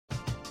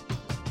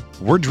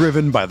We're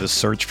driven by the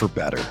search for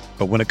better.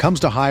 But when it comes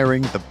to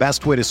hiring, the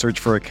best way to search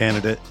for a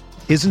candidate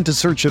isn't to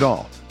search at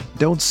all.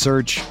 Don't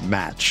search,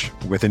 match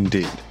with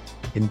Indeed.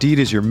 Indeed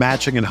is your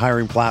matching and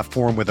hiring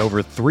platform with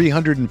over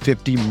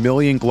 350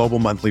 million global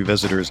monthly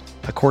visitors,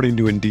 according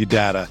to Indeed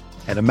data,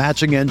 and a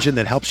matching engine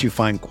that helps you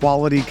find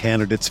quality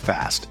candidates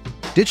fast.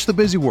 Ditch the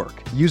busy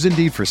work. Use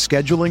Indeed for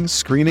scheduling,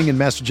 screening, and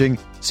messaging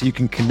so you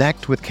can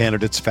connect with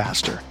candidates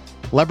faster.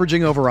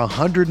 Leveraging over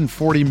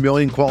 140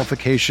 million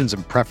qualifications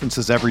and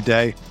preferences every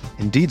day,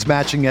 Indeed's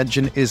matching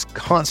engine is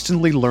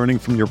constantly learning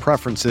from your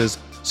preferences,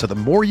 so the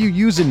more you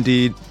use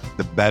Indeed,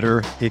 the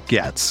better it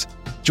gets.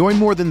 Join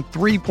more than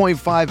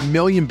 3.5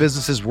 million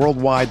businesses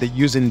worldwide that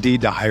use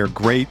Indeed to hire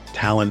great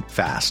talent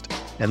fast.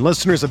 And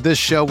listeners of this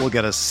show will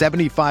get a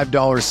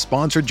 $75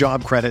 sponsored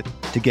job credit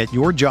to get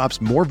your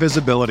jobs more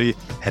visibility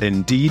at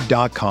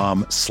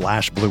Indeed.com/Blue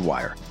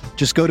Wire.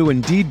 Just go to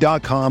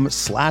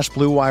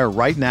Indeed.com/Blue Wire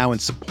right now and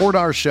support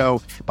our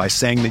show by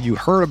saying that you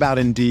heard about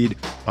Indeed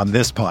on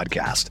this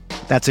podcast.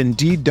 That's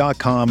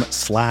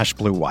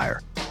Indeed.com/Blue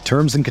Wire.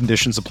 Terms and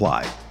conditions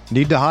apply.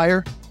 Need to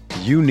hire?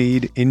 You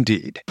need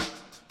Indeed.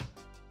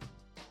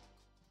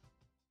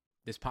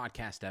 This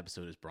podcast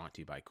episode is brought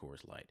to you by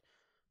Coors Light.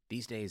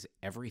 These days,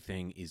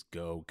 everything is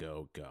go,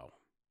 go, go.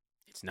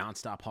 It's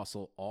nonstop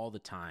hustle all the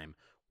time.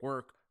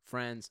 Work,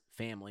 friends,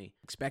 family,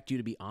 expect you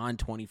to be on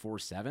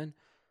 24/7.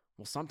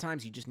 Well,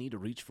 sometimes you just need to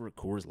reach for a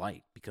Coors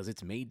Light because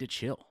it's made to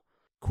chill.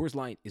 Coors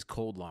Light is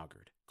cold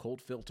lagered,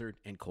 cold filtered,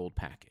 and cold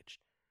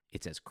packaged.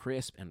 It's as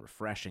crisp and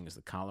refreshing as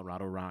the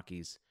Colorado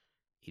Rockies.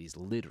 It is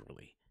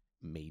literally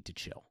made to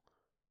chill.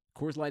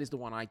 Coors Light is the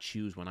one I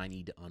choose when I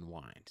need to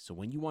unwind. So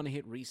when you want to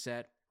hit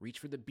reset, reach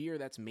for the beer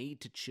that's made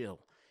to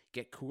chill.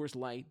 Get Coors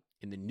Light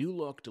in the new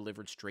look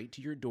delivered straight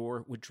to your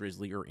door with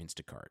Drizzly or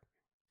Instacart.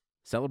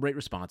 Celebrate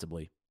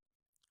responsibly.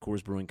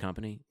 Coors Brewing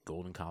Company,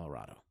 Golden,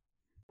 Colorado.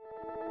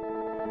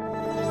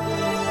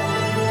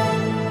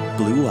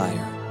 Blue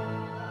Wire.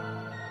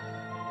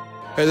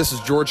 Hey, this is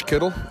George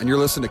Kittle, and you're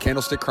listening to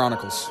Candlestick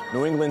Chronicles.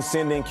 New England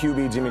sending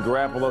QB Jimmy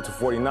Garoppolo to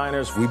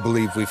 49ers. We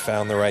believe we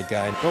found the right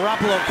guy.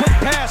 Garoppolo, quick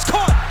pass,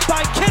 caught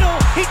by Kittle.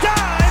 He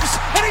dives,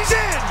 and he's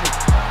in.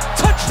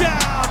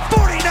 Touchdown,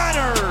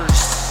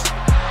 49ers.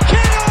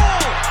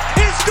 Kittle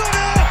is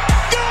gonna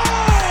go.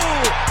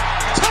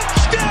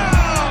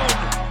 Touchdown.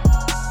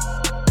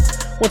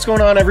 What's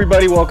going on,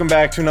 everybody? Welcome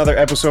back to another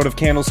episode of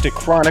Candlestick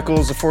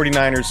Chronicles, the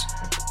 49ers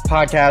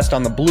podcast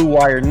on the Blue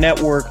Wire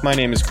Network. My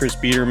name is Chris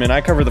Biederman.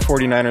 I cover the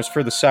 49ers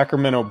for the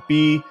Sacramento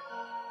Bee.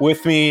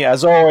 With me,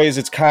 as always,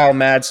 it's Kyle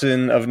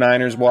Madsen of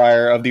Niners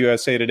Wire of the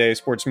USA Today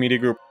Sports Media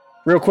Group.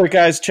 Real quick,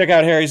 guys, check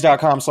out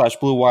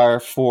harrys.com/Blue Wire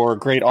for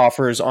great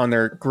offers on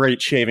their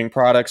great shaving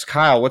products.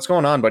 Kyle, what's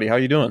going on, buddy? How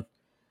you doing?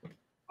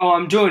 Oh,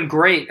 I'm doing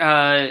great.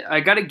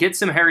 I got to get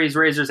some Harry's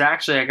razors.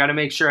 Actually, I got to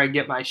make sure I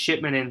get my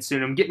shipment in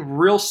soon. I'm getting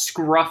real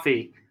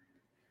scruffy.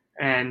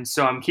 And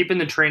so I'm keeping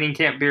the training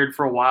camp beard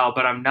for a while,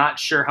 but I'm not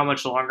sure how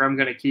much longer I'm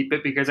going to keep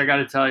it because I got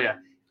to tell you,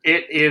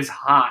 it is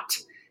hot.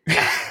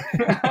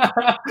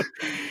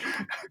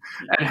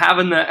 and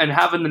having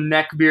the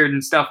neck beard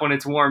and stuff when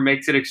it's warm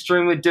makes it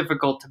extremely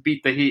difficult to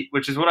beat the heat,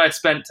 which is what I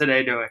spent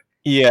today doing.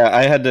 Yeah,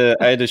 I had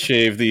to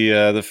shave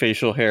the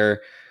facial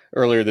hair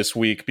earlier this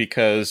week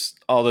because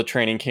all the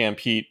training camp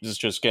heat is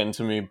just getting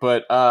to me.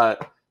 But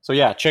so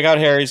yeah, check out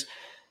Harry's.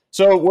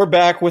 So we're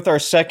back with our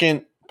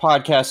second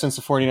podcast since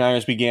the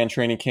 49ers began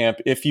training camp.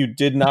 If you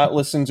did not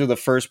listen to the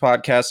first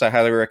podcast, I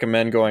highly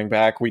recommend going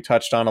back. We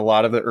touched on a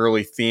lot of the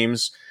early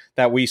themes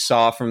that we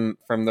saw from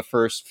the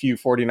first few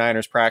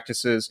 49ers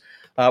practices.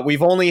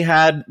 We've only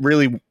had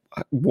really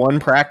one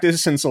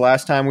practice since the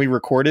last time we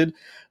recorded.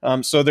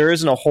 So there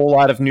isn't a whole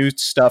lot of new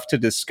stuff to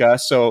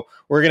discuss. So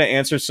we're going to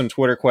answer some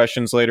Twitter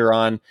questions later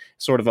on,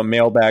 sort of a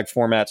mailbag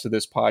format to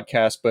this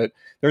podcast. But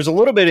there's a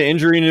little bit of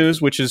injury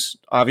news, which is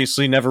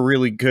obviously never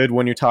really good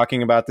when you're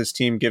talking about this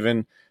team,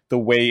 given the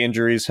way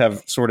injuries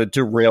have sort of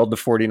derailed the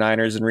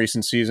 49ers in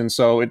recent seasons.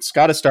 So it's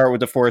got to start with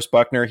DeForest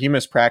Buckner. He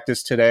missed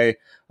practice today.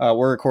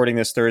 We're recording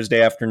this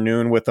Thursday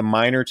afternoon with a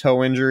minor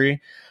toe injury.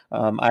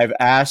 I've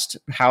asked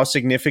how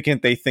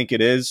significant they think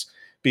it is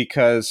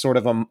because sort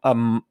of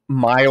a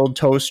mild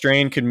toe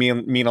strain could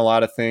mean a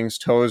lot of things.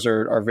 Toes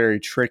are very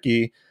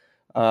tricky.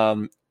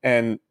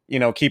 And, you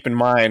know, keep in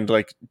mind,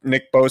 like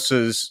Nick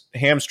Bosa's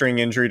hamstring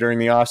injury during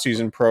the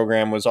offseason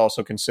program was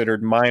also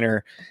considered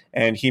minor,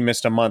 and he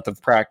missed a month of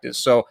practice.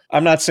 So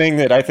I'm not saying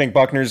that I think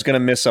Buckner's going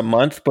to miss a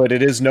month, but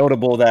it is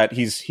notable that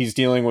he's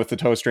dealing with the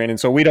toe strain. And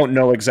so we don't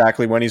know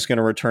exactly when he's going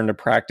to return to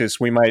practice.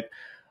 He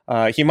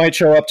might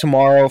show up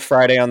tomorrow,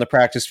 Friday, on the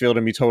practice field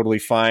and be totally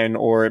fine,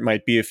 or it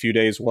might be a few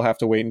days. We'll have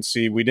to wait and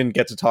see. We didn't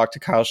get to talk to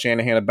Kyle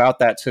Shanahan about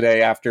that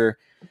today after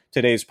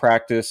today's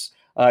practice.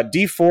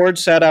 Dee Ford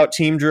sat out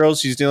team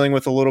drills. He's dealing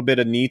with a little bit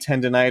of knee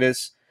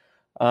tendonitis.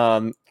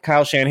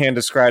 Kyle Shanahan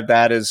described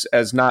that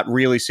as not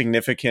really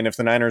significant. If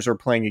the Niners were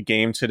playing a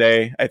game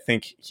today, I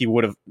think he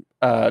would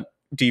have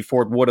Dee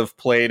Ford would have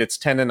played. It's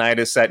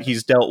tendonitis that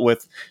he's dealt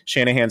with,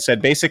 Shanahan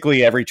said,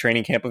 basically every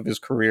training camp of his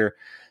career.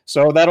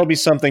 So that'll be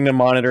something to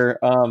monitor.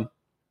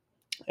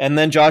 And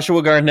then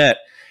Joshua Garnett.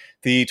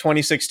 the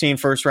 2016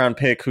 first-round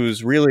pick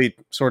who's really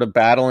sort of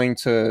battling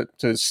to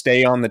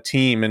stay on the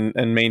team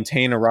and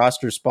maintain a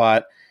roster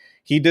spot.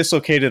 He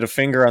dislocated a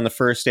finger on the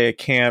first day of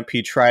camp.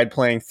 He tried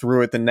playing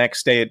through it the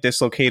next day. It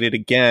dislocated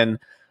again,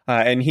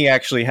 and he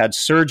actually had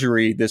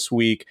surgery this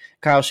week.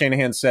 Kyle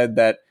Shanahan said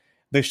that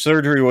the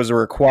surgery was a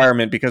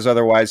requirement because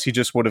otherwise he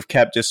just would have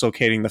kept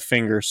dislocating the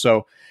finger.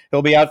 So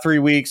he'll be out 3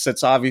 weeks.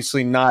 That's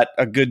obviously not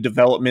a good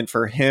development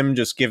for him,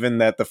 just given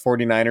that the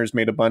 49ers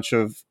made a bunch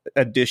of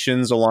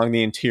additions along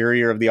the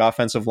interior of the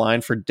offensive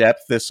line for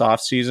depth this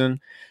offseason,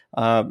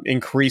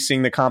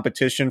 increasing the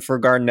competition for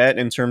Garnett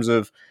in terms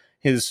of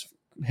his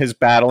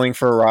battling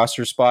for a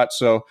roster spot.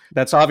 So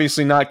that's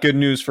obviously not good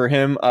news for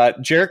him.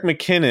 Jerick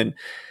McKinnon.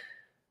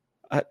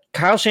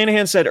 Kyle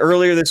Shanahan said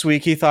earlier this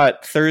week he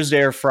thought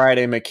Thursday or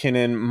Friday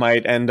McKinnon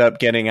might end up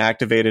getting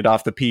activated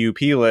off the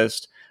PUP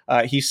list.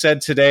 He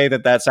said today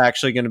that that's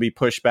actually going to be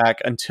pushed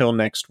back until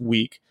next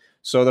week.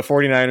 So the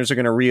 49ers are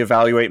going to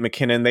reevaluate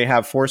McKinnon. They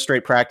have 4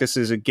 straight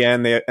practices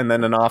again, and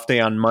then an off day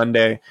on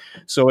Monday.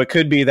 So it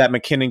could be that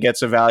McKinnon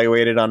gets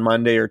evaluated on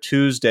Monday or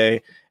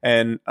Tuesday,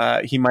 and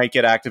he might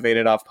get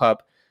activated off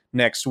PUP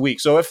next week.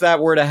 So if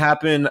that were to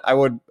happen, I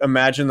would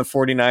imagine the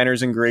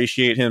 49ers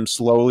ingratiate him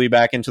slowly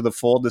back into the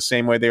fold the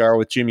same way they are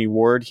with Jimmy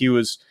Ward. He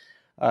was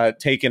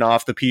taken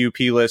off the PUP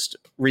list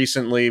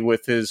recently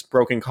with his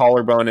broken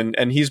collarbone,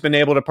 and he's been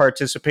able to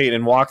participate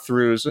in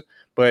walkthroughs,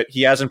 but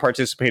he hasn't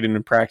participated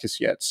in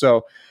practice yet.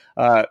 So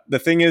the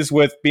thing is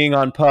with being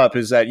on PUP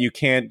is that you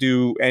can't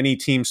do any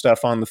team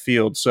stuff on the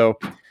field. So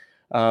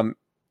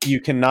you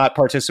cannot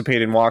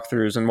participate in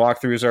walkthroughs, and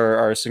walkthroughs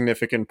are a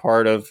significant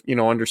part of,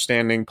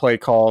 understanding play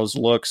calls,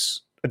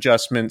 looks,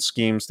 adjustment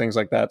schemes, things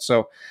like that.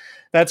 So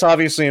that's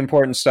obviously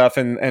important stuff.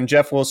 And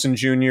Jeff Wilson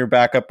Jr.,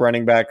 backup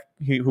running back,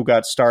 who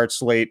got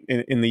starts late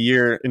in the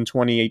year in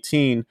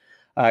 2018,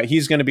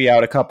 he's going to be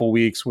out a couple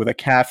weeks with a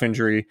calf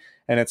injury,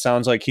 and it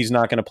sounds like he's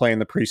not going to play in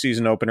the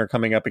preseason opener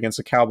coming up against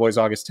the Cowboys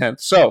August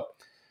 10th. So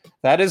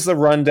that is the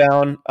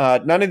rundown.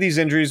 None of these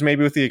injuries,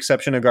 maybe with the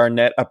exception of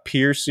Garnett,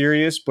 appear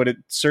serious, but it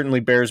certainly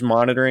bears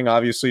monitoring.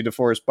 Obviously,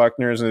 DeForest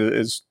Buckner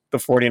is the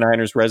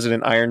 49ers'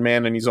 resident Iron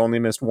Man, and he's only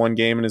missed 1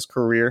 game in his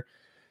career.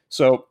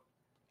 So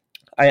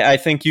I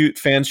think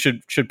fans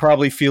should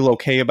probably feel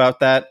okay about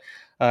that.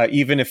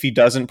 Even if he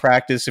doesn't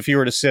practice, if he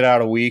were to sit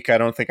out a week, I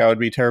don't think I would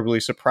be terribly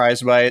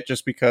surprised by it,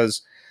 just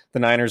because the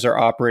Niners are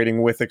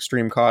operating with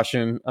extreme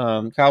caution.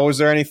 Kyle, was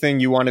there anything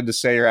you wanted to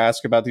say or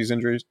ask about these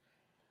injuries?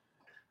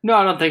 No,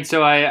 I don't think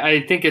so.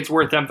 I think it's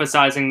worth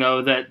emphasizing,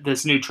 though, that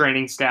this new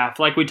training staff,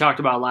 like we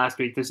talked about last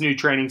week, this new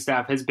training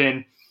staff has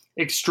been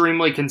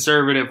extremely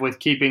conservative with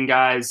keeping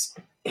guys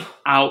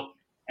out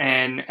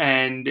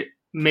and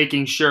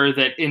making sure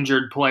that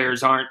injured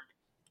players aren't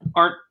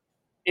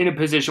in a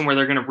position where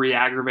they're going to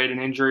re-aggravate an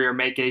injury or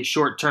make a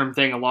short-term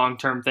thing a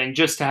long-term thing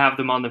just to have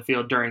them on the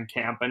field during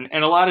camp. And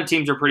a lot of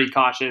teams are pretty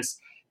cautious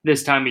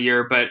this time of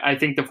year, but I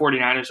think the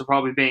 49ers are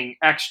probably being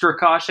extra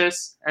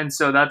cautious. And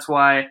so that's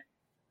why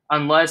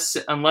unless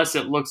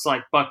it looks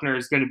like Buckner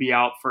is going to be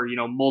out for,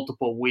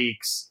 multiple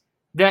weeks,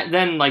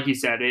 then like you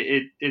said,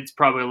 it's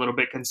probably a little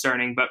bit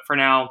concerning. But for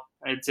now,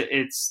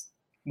 it's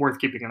worth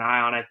keeping an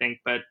eye on, I think,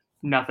 but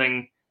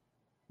nothing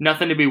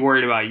to be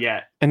worried about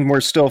yet. And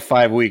we're still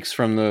 5 weeks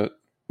from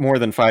more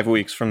than 5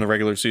 weeks from the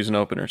regular season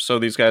opener. So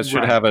these guys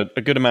should have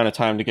a good amount of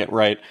time to get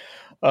right.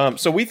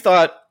 So we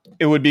thought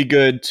it would be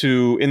good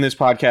in this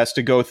podcast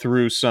to go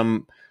through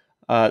some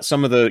of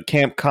the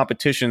camp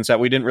competitions that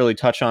we didn't really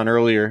touch on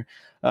earlier.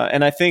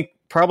 And I think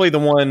probably the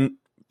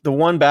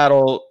one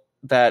battle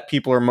that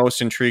people are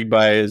most intrigued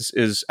by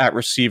is at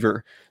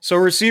receiver. So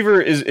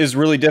receiver is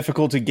really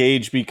difficult to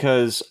gauge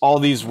because all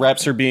these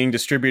reps are being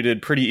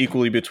distributed pretty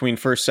equally between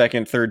first,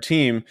 second, third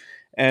team.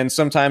 And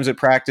sometimes at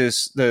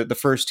practice, the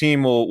first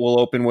team will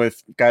open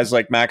with guys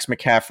like Max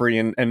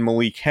McCaffrey and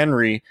Malik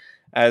Henry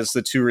as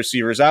the 2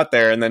 receivers out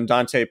there. And then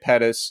Dante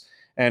Pettis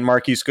and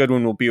Marquise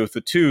Goodwin will be with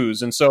the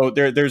 2s. And so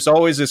there's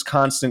always this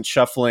constant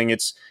shuffling.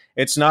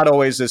 It's not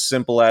always as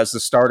simple as the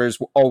starters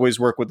always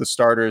work with the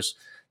starters,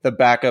 the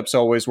backups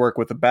always work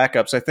with the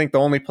backups. I think the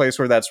only place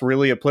where that's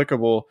really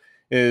applicable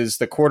is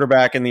the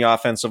quarterback and the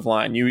offensive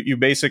line. You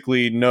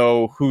basically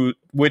know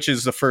which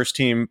is the first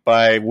team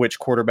by which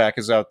quarterback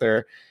is out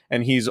there,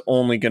 and he's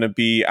only going to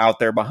be out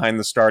there behind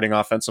the starting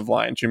offensive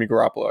line, Jimmy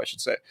Garoppolo, I should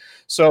say.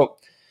 So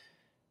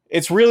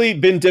it's really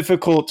been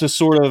difficult to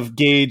sort of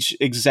gauge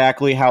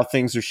exactly how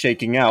things are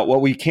shaking out.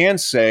 What we can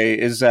say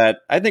is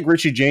that I think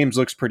Richie James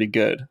looks pretty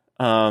good.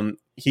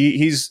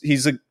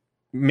 He's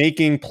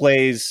making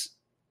plays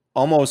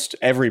almost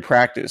every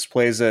practice,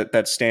 plays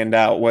that stand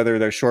out, whether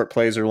they're short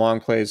plays or long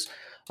plays.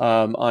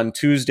 On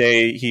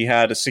Tuesday, he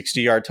had a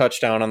 60-yard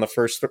touchdown on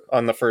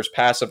the first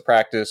pass of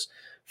practice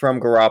from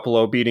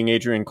Garoppolo, beating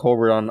Adrian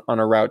Colbert on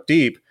a route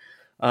deep.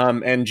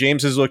 And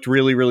James has looked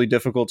really, really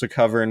difficult to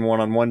cover in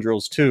one-on-one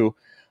drills too.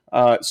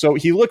 So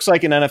he looks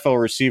like an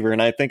NFL receiver,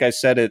 and I think I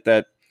said it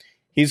that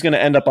he's going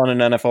to end up on an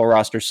NFL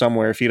roster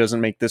somewhere if he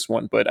doesn't make this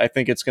one. But I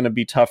think it's going to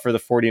be tough for the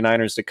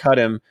 49ers to cut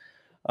him.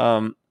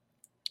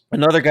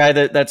 Another guy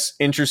that's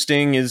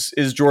interesting is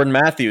Jordan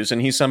Matthews,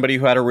 and he's somebody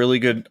who had a really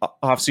good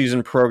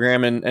offseason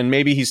program, and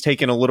maybe he's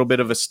taken a little bit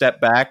of a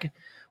step back,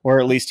 or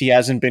at least he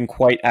hasn't been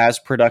quite as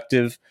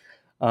productive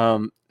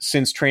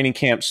since training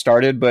camp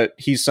started, but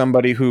he's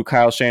somebody who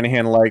Kyle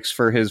Shanahan likes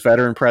for his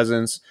veteran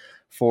presence,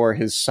 for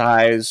his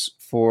size,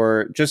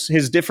 for just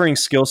his differing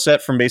skill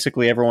set from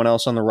basically everyone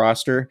else on the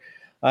roster.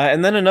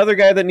 And then another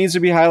guy that needs to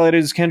be highlighted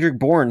is Kendrick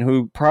Bourne,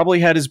 who probably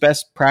had his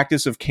best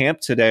practice of camp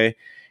today.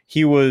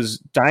 He was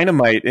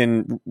dynamite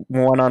in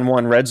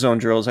one-on-one red zone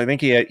drills. I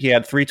think he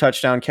had 3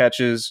 touchdown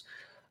catches.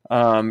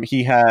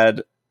 He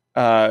had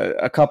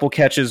a couple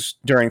catches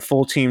during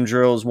full team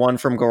drills, one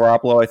from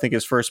Garoppolo. I think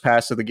his first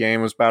pass of the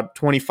game was about a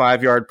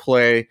 25-yard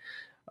play,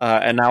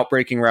 an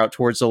outbreaking route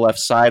towards the left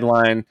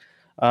sideline.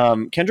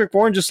 Kendrick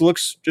Bourne just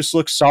looks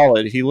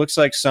solid. He looks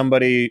like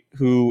somebody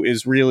who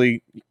is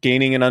really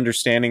gaining an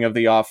understanding of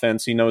the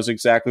offense. He knows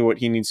exactly what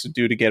he needs to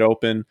do to get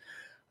open.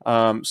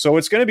 So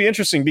it's going to be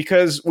interesting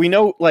because we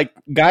know, like,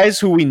 guys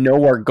who we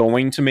know are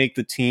going to make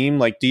the team,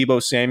 like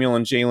Deebo Samuel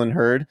and Jalen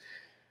Hurd,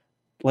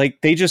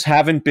 like, they just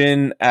haven't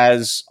been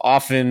as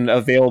often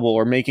available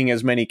or making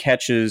as many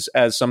catches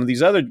as some of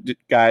these other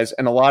guys.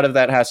 And a lot of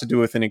that has to do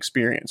with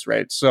inexperience,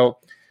 right? So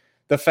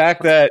the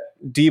fact that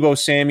Deebo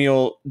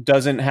Samuel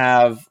doesn't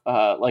have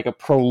like a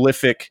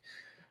prolific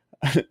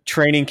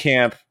training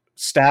camp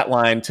stat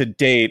line to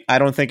date, I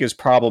don't think is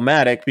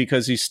problematic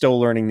because he's still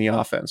learning the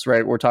offense,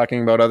 right? We're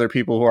talking about other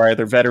people who are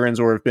either veterans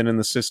or have been in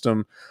the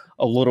system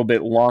a little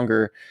bit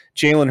longer.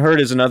 Jalen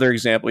Hurd is another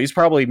example. He's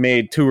probably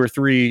made 2 or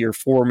 3 or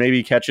 4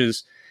 maybe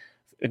catches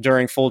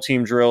during full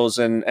team drills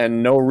and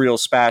no real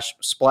splash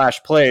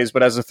plays,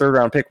 but as a 3rd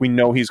round pick, we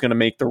know he's going to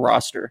make the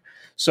roster.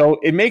 So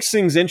it makes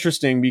things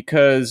interesting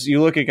because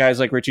you look at guys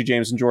like Richie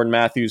James and Jordan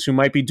Matthews who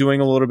might be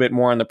doing a little bit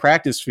more on the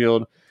practice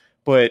field,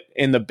 but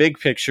in the big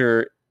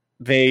picture,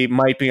 they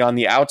might be on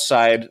the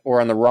outside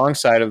or on the wrong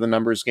side of the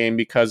numbers game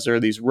because they're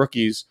these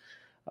rookies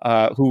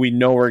who we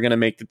know are going to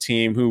make the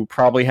team, who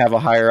probably have a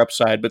higher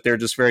upside, but they're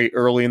just very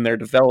early in their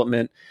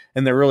development,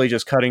 and they're really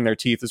just cutting their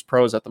teeth as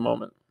pros at the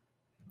moment.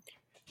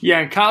 Yeah,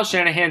 and Kyle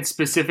Shanahan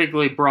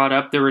specifically brought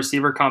up the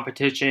receiver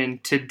competition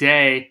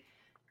today.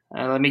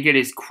 Let me get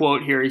his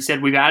quote here. He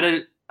said, "We've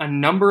added a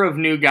number of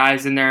new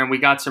guys in there, and we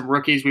got some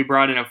rookies. We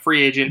brought in a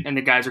free agent, and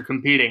the guys are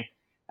competing.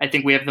 I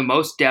think we have the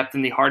most depth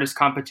and the hardest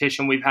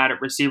competition we've had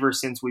at receiver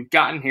since we've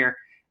gotten here."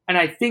 And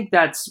I think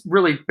that's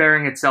really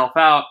bearing itself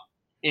out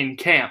in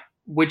camp,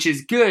 which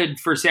is good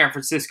for San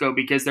Francisco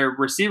because their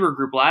receiver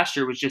group last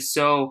year was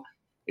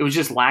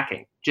just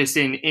lacking just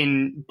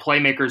in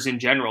playmakers in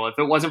general. If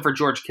it wasn't for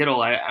George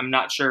Kittle, I'm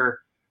not sure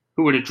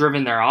who would have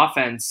driven their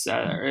offense,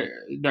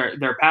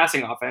 their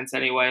passing offense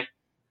anyway.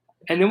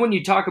 And then when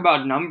you talk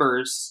about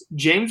numbers,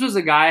 James was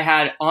a guy I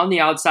had on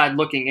the outside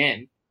looking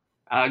in.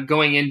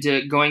 Going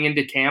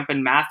into camp,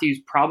 and Matthews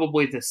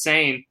probably the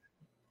same.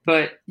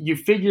 But you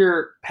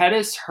figure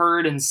Pettis,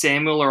 Hurd, and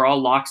Samuel are all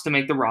locks to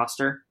make the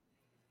roster.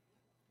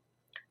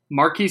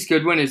 Marquise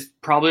Goodwin is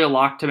probably a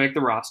lock to make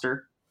the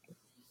roster.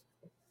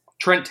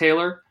 Trent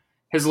Taylor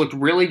has looked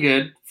really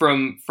good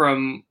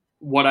from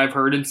what I've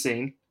heard and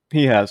seen.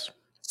 He has.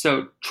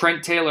 So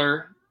Trent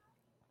Taylor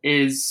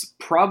is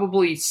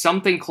probably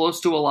something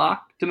close to a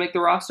lock to make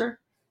the roster.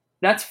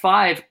 That's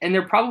 5, and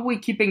they're probably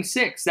keeping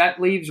 6. That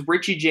leaves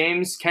Richie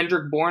James,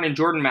 Kendrick Bourne, and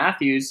Jordan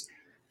Matthews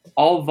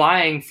all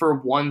vying for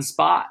 1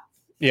 spot.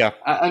 Yeah.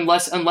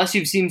 Unless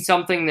you've seen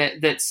something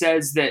that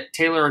says that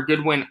Taylor or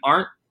Goodwin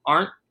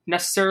aren't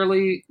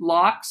necessarily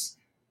locks.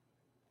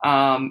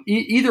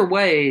 Either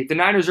way, the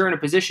Niners are in a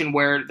position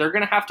where they're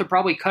going to have to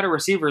probably cut a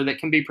receiver that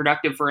can be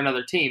productive for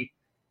another team.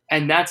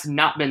 And that's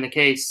not been the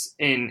case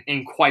in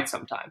quite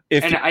some time.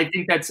 I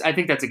think that's a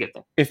good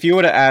thing. If you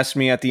would have asked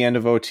me at the end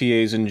of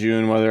OTAs in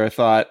June whether I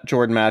thought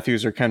Jordan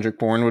Matthews or Kendrick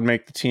Bourne would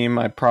make the team,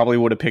 I probably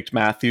would have picked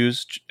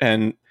Matthews.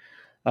 And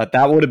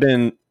that would have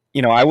been,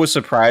 I was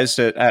surprised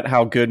at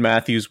how good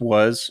Matthews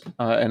was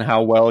and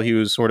how well he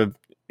was sort of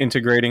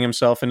integrating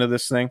himself into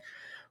this thing.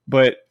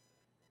 But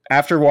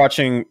after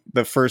watching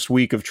the first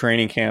week of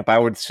training camp, I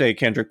would say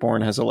Kendrick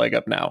Bourne has a leg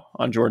up now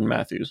on Jordan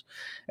Matthews.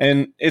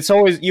 And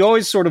you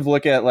always sort of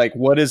look at, like,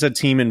 what is a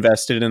team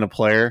invested in a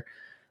player?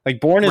 Like,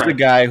 Bourne is the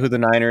guy who the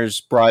Niners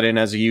brought in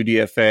as a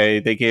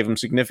UDFA. They gave him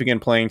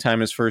significant playing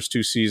time his first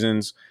 2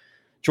 seasons.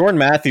 Jordan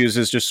Matthews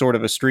is just sort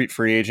of a street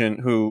free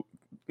agent who,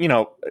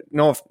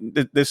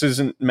 this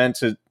isn't meant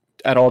to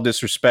at all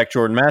disrespect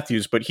Jordan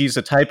Matthews, but he's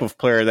the type of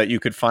player that you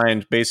could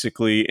find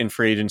basically in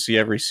free agency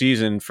every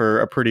season for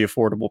a pretty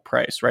affordable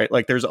price, right?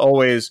 Like, there's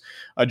always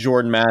a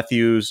Jordan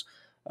Matthews,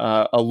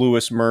 a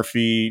Lewis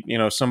Murphy,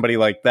 somebody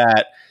like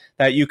that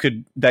you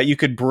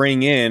could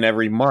bring in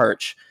every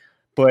March.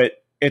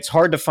 But it's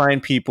hard to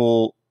find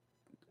people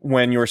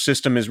when your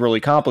system is really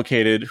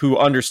complicated who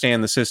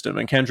understand the system.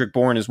 And Kendrick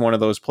Bourne is one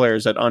of those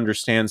players that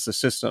understands the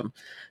system.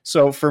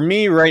 So for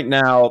me right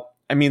now,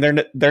 I mean,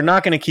 they're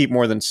not going to keep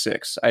more than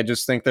 6. I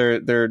just think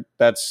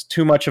that's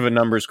too much of a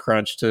numbers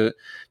crunch to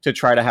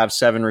try to have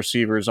 7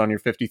 receivers on your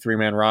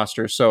 53-man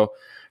roster. So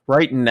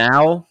right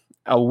now,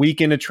 a week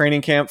into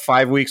training camp,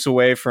 5 weeks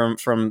away from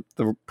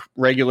the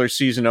regular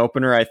season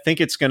opener, I think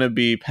it's going to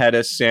be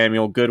Pettis,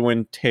 Samuel,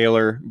 Goodwin,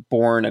 Taylor,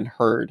 Bourne, and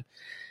Hurd.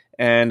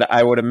 And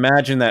I would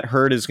imagine that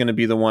Hurd is going to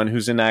be the one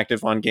who's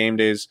inactive on game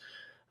days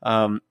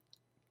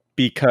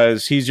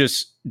because he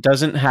just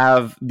doesn't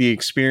have the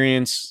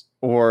experience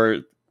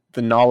or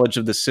the knowledge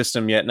of the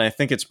system yet. And I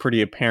think it's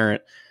pretty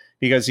apparent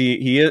because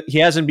he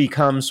hasn't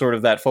become sort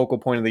of that focal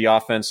point of the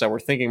offense that we're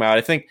thinking about.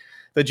 I think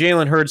the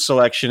Jalen Hurd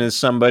selection is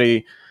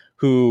somebody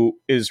who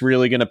is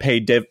really going to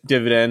pay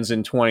dividends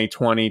in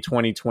 2020,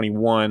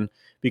 2021,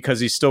 because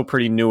he's still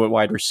pretty new at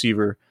wide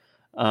receiver.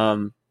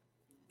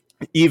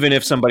 Even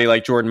if somebody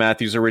like Jordan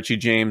Matthews or Richie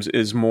James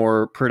is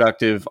more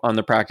productive on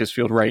the practice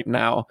field right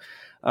now.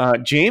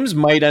 James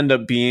might end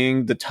up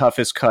being the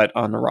toughest cut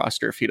on the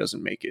roster if he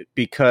doesn't make it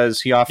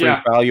because he offers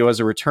value as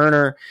a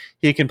returner.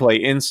 He can play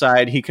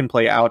inside. He can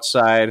play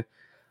outside.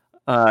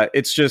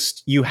 It's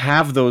just you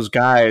have those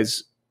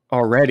guys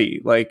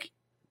already. Like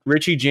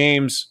Richie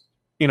James,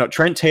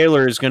 Trent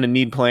Taylor is going to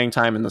need playing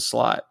time in the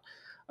slot.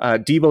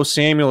 Deebo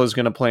Samuel is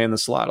going to play in the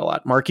slot a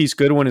lot. Marquise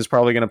Goodwin is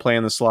probably going to play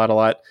in the slot a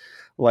lot,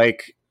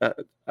 like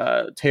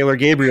Taylor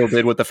Gabriel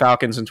did with the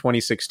Falcons in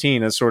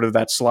 2016 as sort of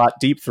that slot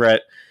deep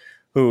threat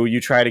who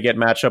you try to get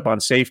matched up on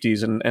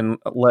safeties and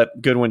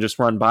let Goodwin just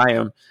run by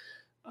him.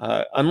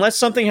 Unless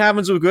something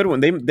happens with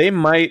Goodwin, they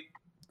might.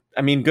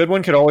 I mean,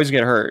 Goodwin could always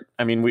get hurt.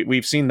 I mean,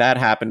 we've seen that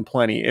happen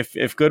plenty.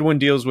 If Goodwin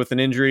deals with an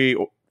injury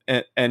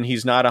and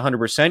he's not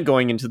 100%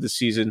 going into the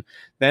season,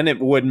 then it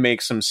would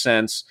make some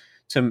sense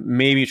to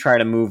maybe try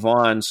to move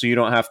on, so you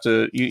don't have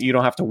to you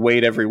don't have to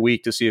wait every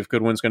week to see if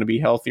Goodwin's going to be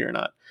healthy or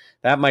not.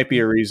 That might be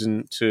a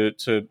reason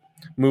to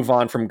move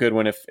on from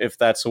Goodwin if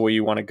that's the way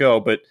you want to go.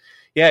 But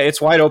yeah,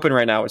 it's wide open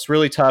right now. It's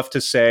really tough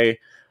to say.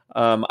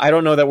 I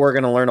don't know that we're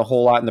going to learn a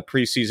whole lot in the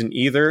preseason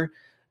either,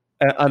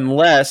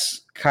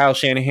 unless Kyle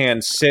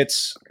Shanahan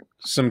sits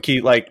some key,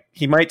 like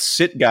he might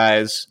sit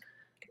guys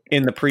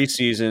in the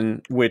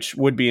preseason, which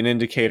would be an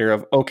indicator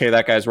of, okay,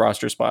 that guy's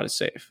roster spot is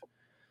safe.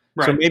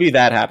 Right. So maybe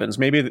that happens.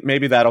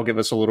 Maybe that'll give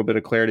us a little bit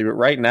of clarity. But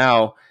right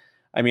now,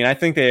 I mean, I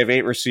think they have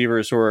 8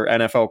 receivers who are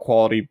NFL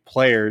quality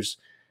players,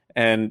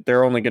 and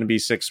there are only going to be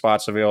 6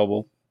 spots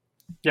available.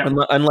 Yeah.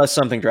 Unless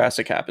something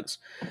drastic happens.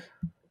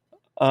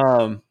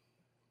 Okay.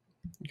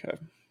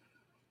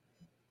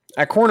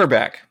 At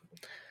cornerback,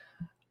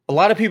 a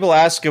lot of people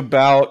ask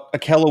about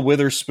Ahkello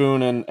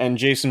Witherspoon and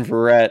Jason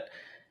Verrett,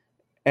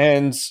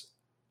 and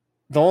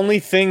the only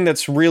thing that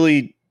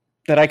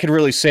I could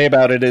really say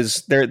about it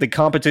is the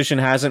competition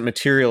hasn't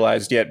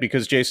materialized yet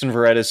because Jason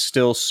Verrett is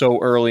still so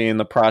early in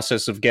the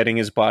process of getting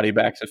his body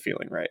back to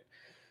feeling right.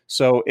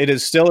 So it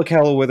is still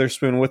Ahkello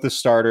Witherspoon with the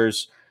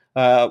starters.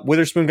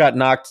 Witherspoon got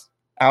knocked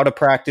out of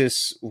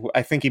practice.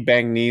 I think he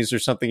banged knees or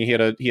something. He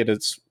had a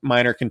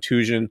minor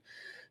contusion,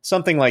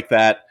 something like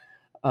that,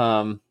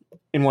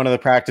 in one of the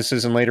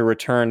practices, and later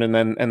returned and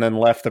then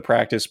left the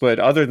practice. But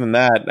other than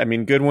that, I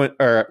mean,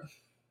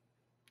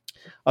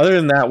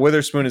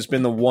 Witherspoon has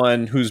been the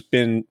one who's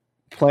been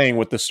playing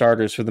with the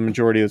starters for the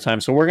majority of the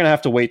time. So we're going to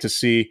have to wait to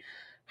see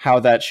how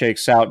that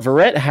shakes out.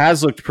 Verrett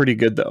has looked pretty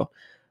good, though.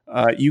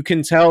 You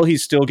can tell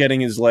he's still getting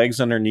his legs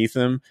underneath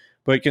him,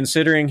 but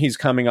considering he's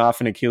coming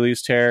off an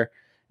Achilles tear,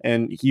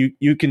 and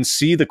you can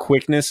see the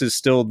quickness is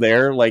still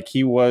there, like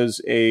he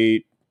was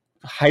a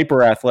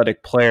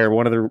hyper-athletic player,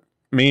 one of the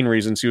main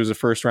reasons he was a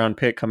first-round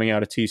pick coming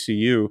out of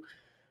TCU.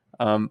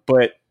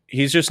 But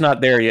he's just not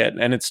there yet,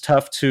 and it's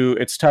tough to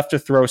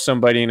throw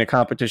somebody in a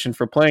competition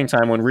for playing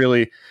time when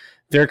really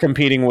they're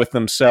competing with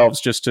themselves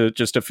just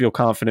to feel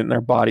confident in their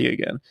body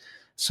again.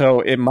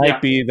 So it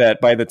might be that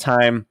by the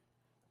time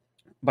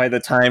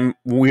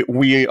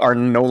we are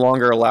no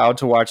longer allowed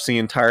to watch the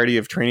entirety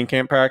of training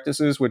camp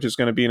practices, which is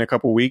going to be in a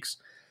couple weeks,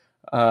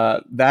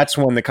 that's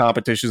when the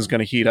competition is going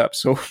to heat up.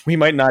 So we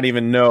might not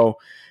even know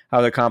how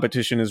the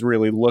competition is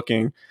really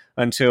looking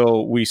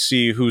until we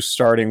see who's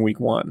starting week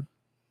 1.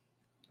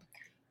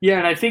 Yeah,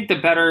 and I think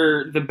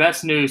the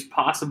best news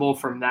possible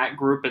from that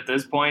group at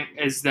this point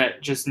is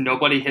that just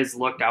nobody has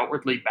looked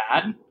outwardly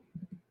bad.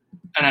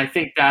 And I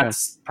think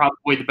that's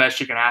probably the best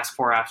you can ask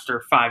for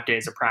after 5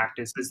 days of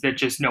practice, is that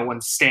just no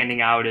one's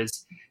standing out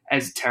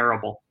as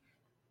terrible.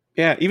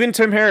 Yeah, even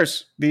Tim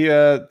Harris,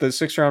 the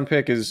 6th-round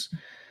pick, is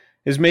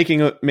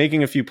making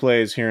a few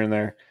plays here and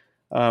there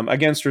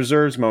against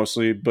reserves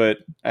mostly, but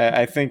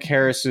I think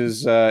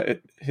Harris's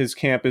his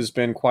camp has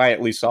been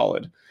quietly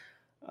solid.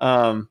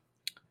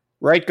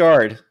 Right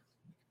guard,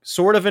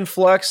 sort of in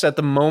flux at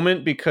the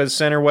moment because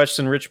center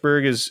Weston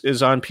Richburg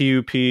is on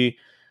PUP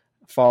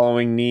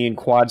following knee and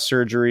quad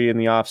surgery in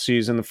the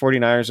offseason. The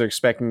 49ers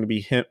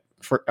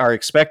are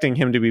expecting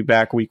him to be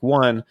back week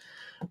 1,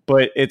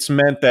 but it's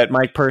meant that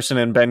Mike Person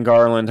and Ben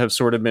Garland have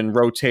sort of been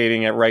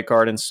rotating at right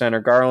guard and center.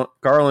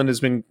 Garland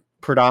has been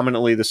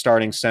predominantly the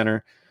starting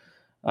center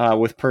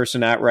with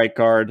Person at right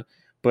guard,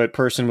 but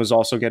Person was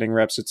also getting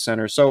reps at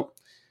center. So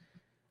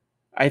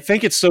I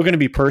think it's still going to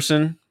be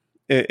Person.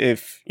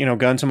 If,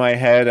 gun to my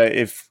head,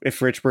 if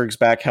Richburg's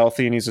back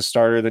healthy and he's a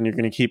starter, then you're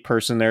going to keep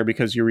Person there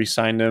because you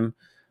re-signed him.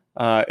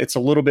 It's a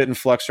little bit in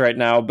flux right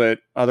now, but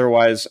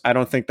otherwise, I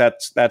don't think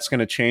that's going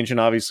to change. And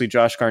obviously,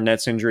 Josh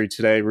Garnett's injury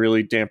today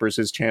really dampers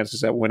his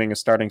chances at winning a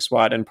starting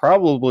spot, and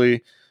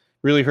probably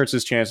really hurts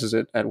his chances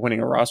at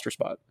winning a roster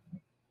spot.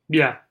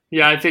 Yeah,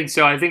 I think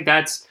so. I think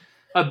that's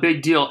a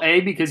big deal.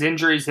 A, because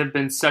injuries have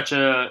been such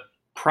a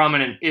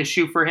prominent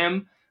issue for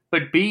him,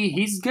 but B,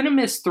 he's going to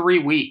miss 3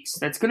 weeks.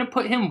 That's going to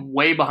put him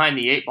way behind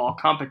the 8 ball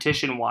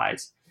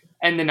competition-wise.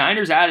 And the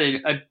Niners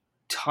added a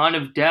ton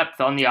of depth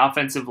on the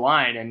offensive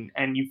line,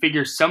 and you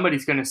figure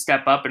somebody's going to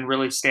step up and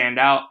really stand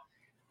out.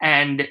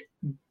 And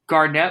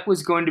Garnett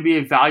was going to be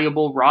a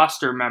valuable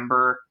roster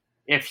member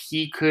if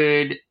he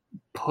could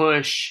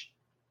push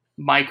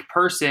Mike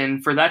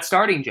Person for that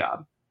starting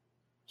job.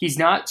 He's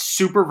not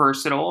super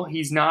versatile.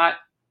 He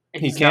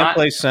can't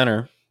play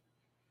center,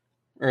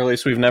 or at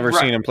least we've never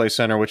seen him play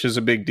center, which is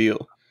a big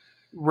deal.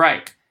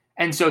 Right.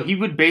 And so he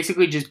would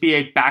basically just be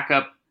a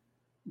backup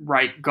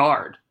right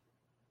guard.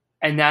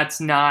 And that's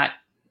not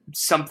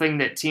something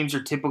that teams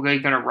are typically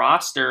going to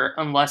roster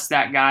unless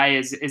that guy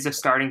is a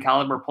starting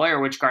caliber player,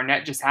 which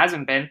Garnett just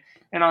hasn't been.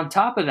 And on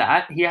top of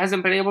that, he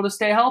hasn't been able to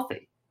stay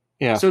healthy.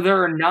 Yeah. So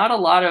there are not a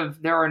lot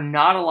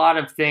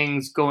of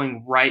things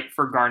going right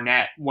for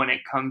Garnett when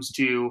it comes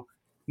to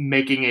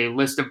making a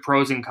list of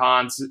pros and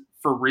cons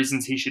for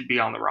reasons he should be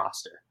on the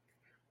roster.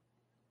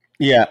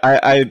 Yeah,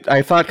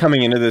 I thought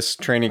coming into this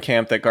training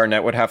camp that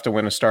Garnett would have to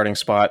win a starting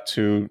spot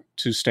to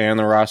stay on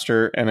the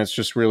roster, and it's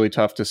just really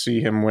tough to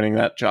see him winning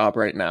that job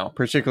right now,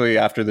 particularly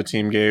after the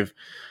team gave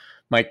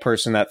Mike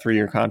Person that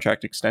 3-year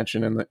contract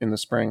extension in the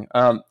spring.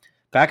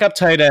 Backup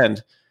tight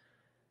end.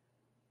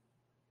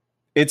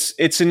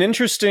 It's an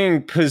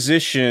interesting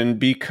position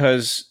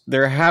because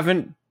there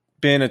haven't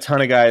been a ton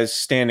of guys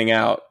standing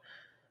out,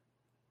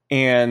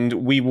 and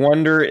we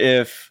wonder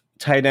if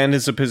tight end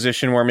is a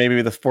position where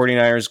maybe the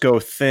 49ers go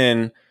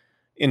thin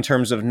in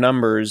terms of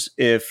numbers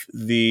if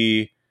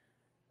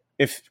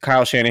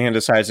Kyle Shanahan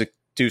decides to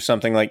do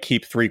something like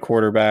keep 3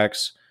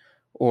 quarterbacks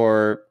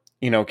or,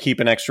 keep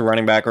an extra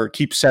running back or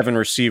keep 7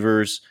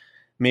 receivers.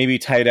 Maybe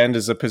tight end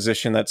is a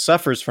position that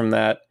suffers from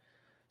that.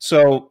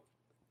 So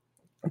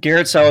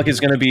Garrett Selleck is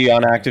going to be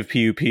on active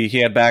PUP.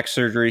 He had back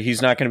surgery.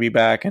 He's not going to be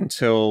back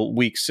until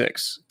week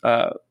 6.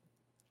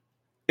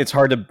 It's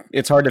hard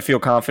to feel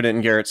confident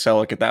in Garrett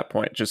Selleck at that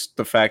point. Just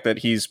the fact that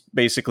he's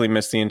basically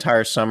missed the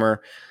entire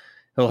summer.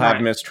 He'll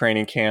have missed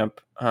training camp.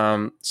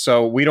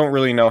 So we don't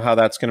really know how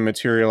that's going to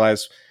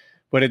materialize,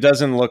 but it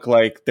doesn't look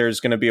like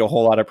there's going to be a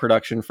whole lot of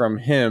production from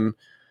him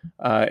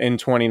in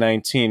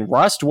 2019.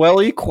 Ross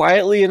Dwelley,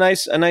 quietly a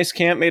nice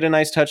camp, made a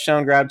nice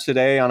touchdown grab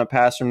today on a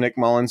pass from Nick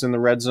Mullins in the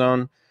red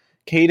zone.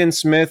 Caden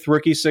Smith,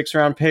 rookie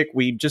 6th-round pick.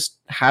 We just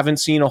haven't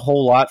seen a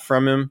whole lot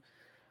from him.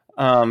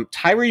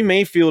 Tyree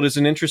Mayfield is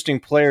an interesting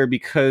player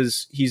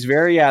because he's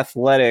very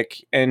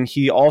athletic and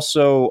he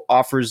also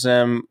offers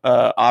them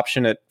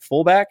option at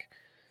fullback.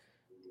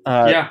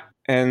 And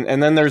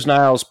then there's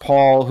Niles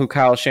Paul, who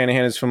Kyle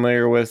Shanahan is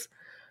familiar with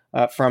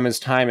from his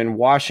time in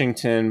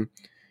Washington.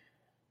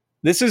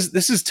 This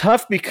is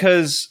tough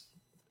because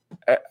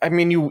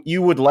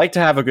you would like to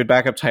have a good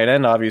backup tight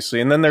end, obviously.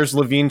 And then there's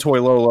Levine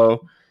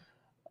Toilolo,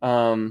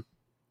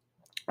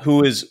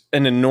 who is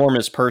an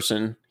enormous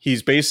person. He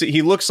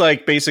looks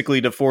like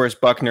basically DeForest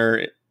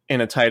Buckner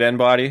in a tight end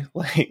body.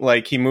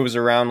 Like he moves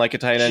around like a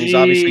tight end.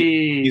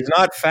 He's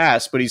not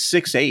fast, but he's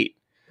 6'8".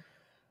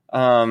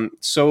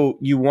 So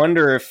you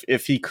wonder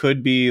if he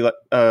could be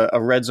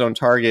a red zone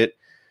target,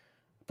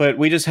 but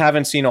we just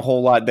haven't seen a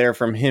whole lot there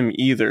from him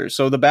either.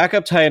 So the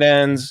backup tight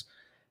ends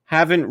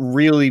haven't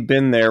really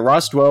been there.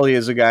 Ross Dwelley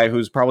is a guy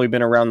who's probably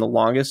been around the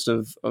longest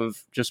of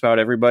just about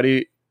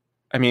everybody.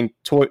 Levine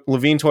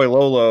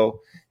Toilolo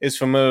is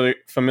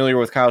familiar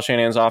with Kyle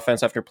Shanahan's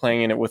offense after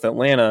playing in it with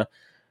Atlanta,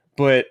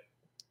 but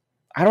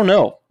I don't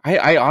know.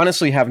 I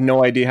honestly have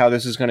no idea how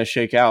this is going to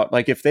shake out.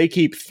 Like if they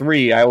keep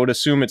 3, I would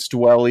assume it's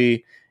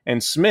Dwelley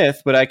and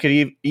Smith, but I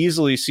could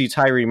easily see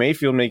Tyree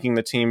Mayfield making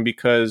the team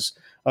because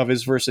of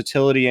his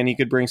versatility and he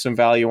could bring some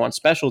value on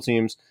special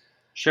teams.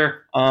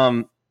 Sure.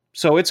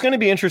 So it's going to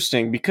be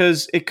interesting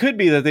because it could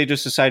be that they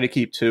just decide to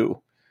keep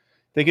 2.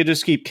 They could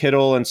just keep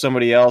Kittle and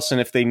somebody else,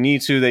 and if they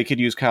need to, they could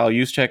use Kyle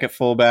Juszczyk at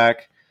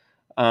fullback.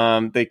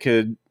 They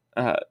could,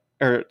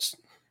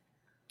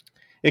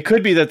 it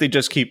could be that they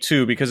just keep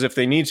 2 because if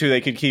they need to, they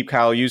could keep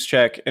Kyle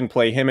Juszczyk and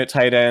play him at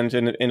tight end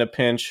in a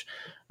pinch.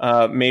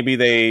 Maybe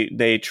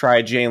they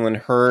try Jalen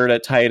Hurd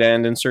at tight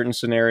end in certain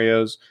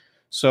scenarios.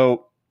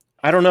 So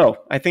I don't know.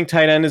 I think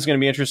tight end is going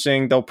to be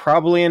interesting. They'll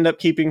probably end up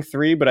keeping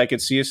 3, but I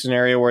could see a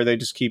scenario where they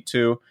just keep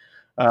 2.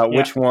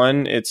 Which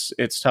one?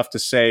 It's tough to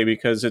say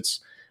because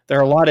there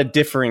are a lot of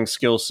differing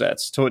skill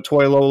sets.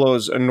 Toilolo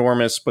is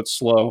enormous but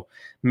slow.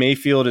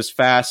 Mayfield is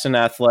fast and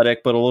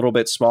athletic but a little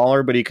bit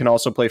smaller, but he can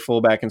also play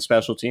fullback and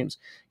special teams.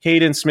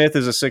 Caden Smith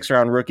is a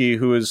 6th-round rookie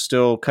who is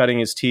still cutting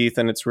his teeth,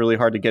 and it's really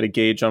hard to get a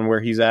gauge on where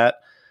he's at.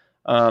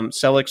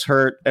 Selleck's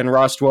hurt, and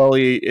Ross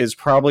Dwelley is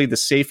probably the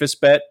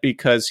safest bet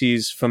because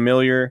he's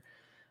familiar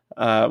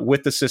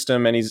with the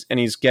system and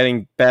he's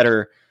getting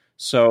better.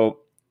 So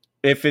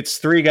if it's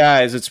three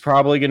guys, it's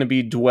probably going to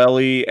be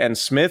Dwelly and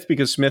Smith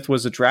because Smith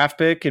was a draft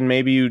pick, and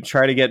maybe you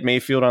try to get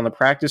Mayfield on the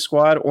practice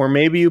squad, or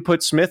maybe you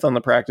put Smith on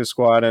the practice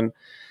squad and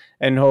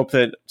hope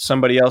that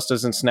somebody else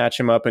doesn't snatch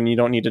him up and you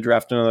don't need to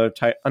draft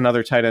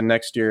another tight end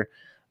next year.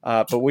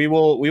 But we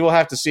will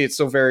have to see. It's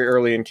still very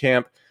early in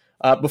camp.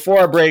 Before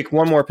our break,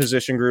 one more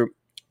position group,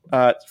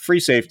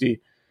 free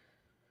safety.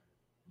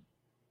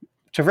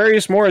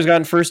 Tarvarius Moore has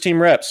gotten first-team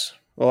reps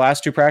the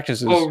last two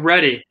practices.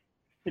 Already.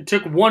 It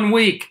took 1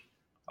 week.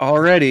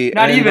 Already.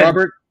 Not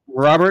even.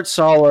 Robert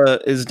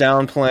Saleh is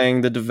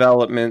downplaying the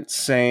development,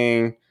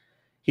 saying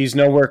he's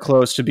nowhere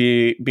close to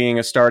being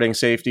a starting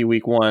safety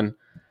week 1.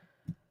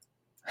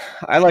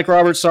 I like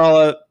Robert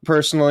Saleh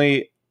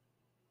personally.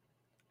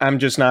 I'm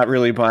just not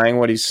really buying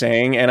what he's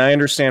saying, and I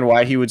understand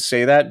why he would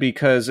say that,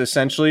 because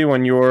essentially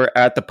when you're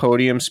at the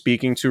podium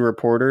speaking to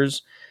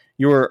reporters,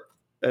 you're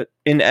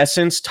in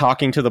essence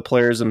talking to the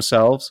players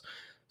themselves.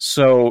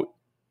 So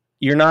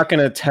you're not going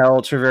to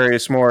tell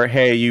Tarvarius Moore,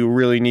 hey, you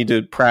really need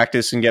to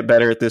practice and get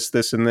better at this,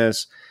 this, and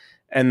this,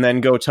 and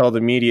then go tell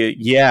the media,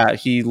 yeah,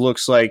 he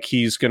looks like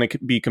he's going to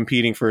be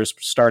competing for his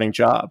starting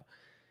job.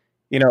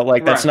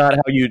 Like that's not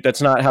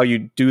how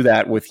you do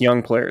that with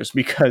young players,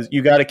 because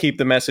you got to keep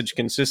the message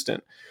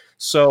consistent.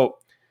 So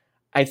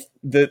I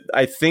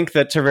think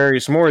that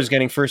Tarvarius Moore is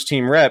getting first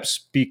team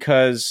reps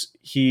because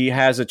he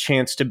has a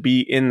chance to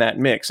be in that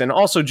mix. And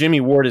also Jimmy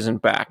Ward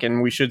isn't back.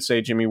 And we should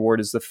say Jimmy Ward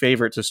is the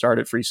favorite to start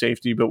at free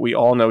safety, but we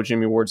all know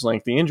Jimmy Ward's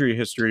lengthy injury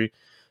history.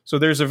 So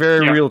there's a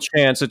very real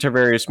chance that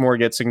Tarvarius Moore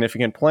gets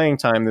significant playing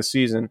time this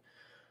season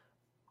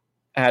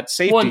at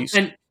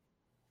safety.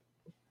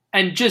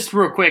 And just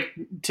real quick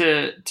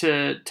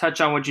to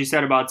touch on what you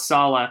said about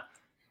Saleh,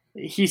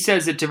 he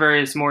says that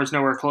Tarvarius Moore is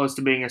nowhere close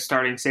to being a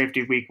starting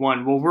safety week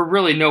 1. Well, we're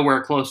really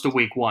nowhere close to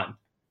week 1.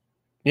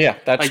 Yeah,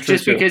 that's true.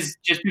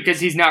 Just because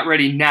he's not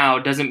ready now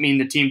doesn't mean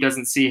the team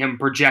doesn't see him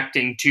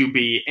projecting to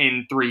be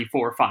in 3,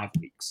 4, 5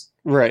 weeks.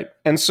 Right.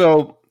 And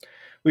so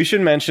we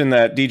should mention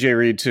that DJ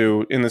Reed,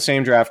 too, in the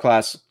same draft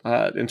class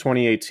in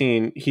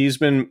 2018, he's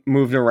been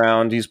moved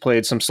around. He's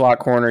played some slot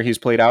corner. He's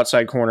played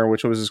outside corner,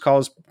 which was his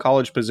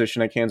college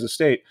position at Kansas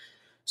State.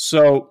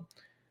 So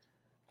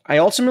I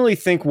ultimately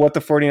think what the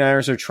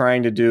 49ers are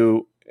trying to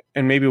do,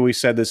 and maybe we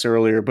said this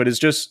earlier, but is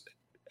just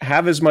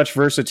have as much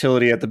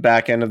versatility at the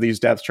back end of these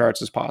depth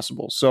charts as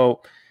possible.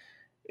 So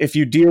if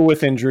you deal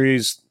with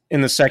injuries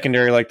in the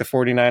secondary like the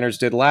 49ers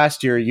did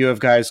last year, you have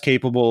guys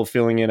capable of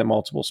filling in at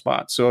multiple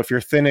spots. So if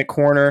you're thin at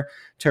corner,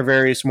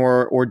 Tarvarius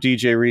Moore or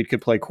DJ Reed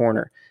could play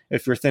corner.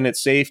 If you're thin at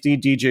safety,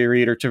 DJ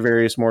Reed or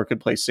Tarvarius Moore could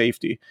play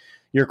safety.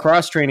 You're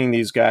cross-training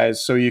these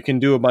guys so you can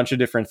do a bunch of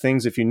different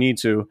things if you need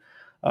to,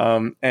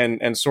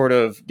 and sort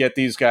of get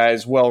these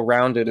guys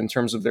well-rounded in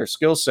terms of their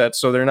skill set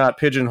so they're not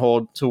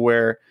pigeonholed to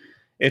where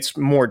it's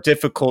more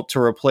difficult to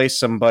replace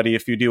somebody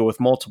if you deal with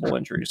multiple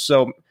injuries.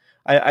 So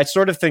I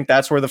sort of think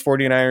that's where the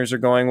 49ers are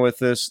going with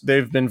this.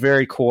 They've been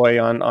very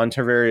coy on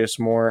Tarvarius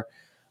Moore.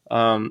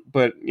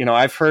 But,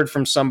 I've heard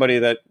from somebody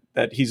that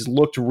he's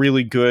looked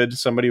really good.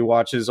 Somebody who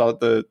watches all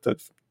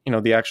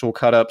the actual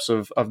cut-ups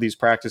of these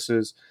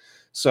practices.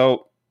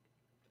 So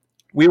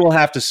we will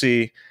have to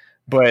see.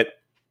 But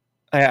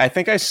I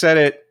think I said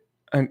it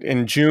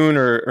in June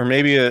or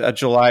maybe a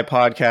July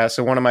podcast.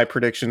 So one of my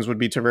predictions would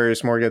be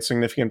Tarvarius Moore gets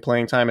significant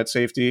playing time at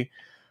safety.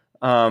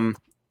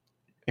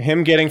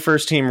 Him getting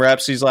first team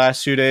reps these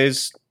last 2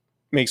 days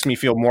makes me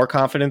feel more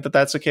confident that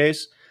that's the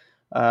case.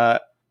 I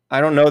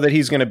don't know that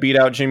he's going to beat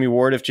out Jimmy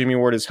Ward if Jimmy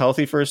Ward is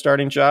healthy for a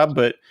starting job,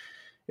 but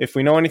if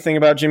we know anything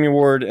about Jimmy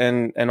Ward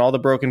and all the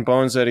broken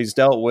bones that he's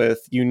dealt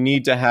with, you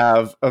need to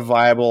have a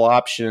viable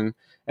option,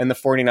 and the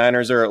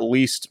 49ers are at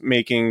least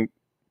making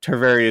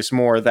Tarvarius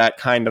Moore that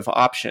kind of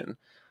option,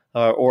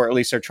 or at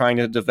least they're trying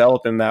to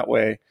develop him that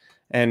way.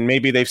 And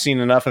maybe they've seen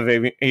enough of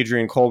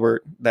Adrian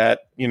Colbert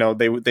that,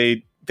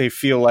 they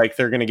feel like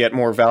they're going to get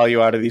more value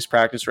out of these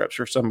practice reps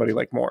for somebody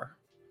like Moore.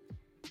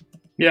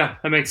 Yeah,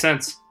 that makes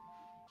sense.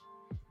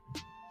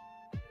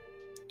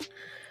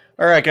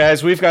 All right,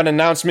 guys, we've got an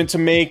announcement to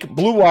make.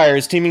 Blue Wire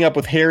is teaming up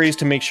with Harry's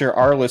to make sure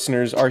our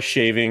listeners are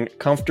shaving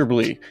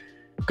comfortably.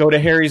 Go to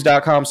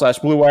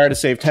harrys.com/bluewire to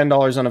save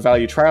 $10 on a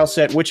value trial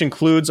set, which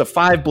includes a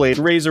 5-blade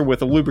razor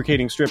with a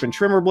lubricating strip and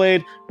trimmer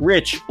blade,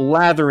 rich,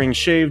 lathering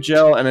shave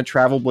gel, and a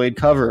travel blade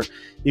cover.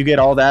 You get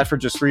all that for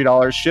just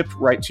 $3 shipped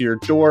right to your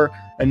door.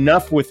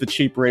 Enough with the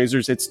cheap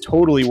razors. It's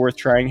totally worth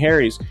trying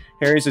Harry's.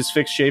 Harry's is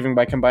fixed shaving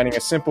by combining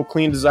a simple,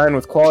 clean design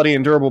with quality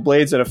and durable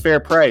blades at a fair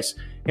price.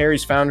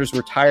 Harry's founders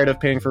were tired of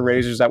paying for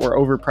razors that were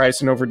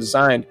overpriced and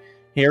overdesigned.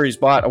 Harry's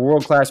bought a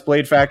world-class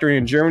blade factory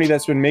in Germany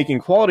that's been making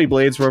quality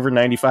blades for over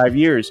 95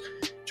 years.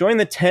 Join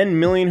the 10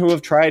 million who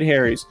have tried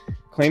Harry's.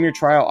 Claim your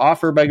trial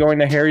offer by going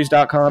to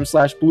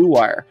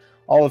harrys.com/bluewire.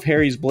 All of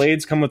Harry's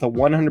blades come with a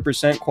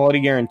 100% quality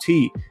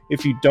guarantee.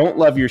 If you don't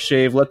love your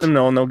shave, let them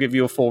know and they'll give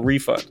you a full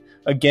refund.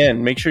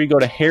 Again, make sure you go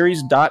to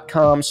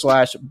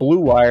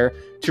harrys.com/bluewire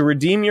to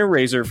redeem your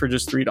razor for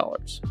just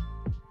 $3.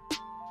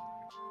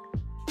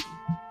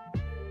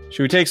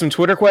 Should we take some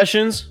Twitter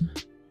questions?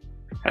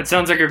 That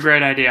sounds like a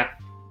great idea.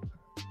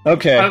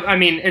 Okay. I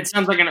mean, it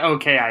sounds like an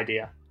okay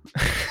idea.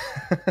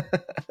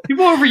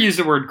 People overuse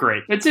the word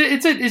great. It's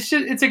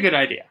a good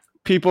idea.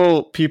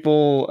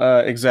 People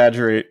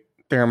exaggerate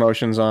their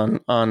emotions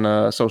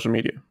on social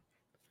media.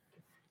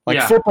 Like,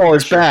 Yeah, football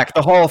is for sure. back.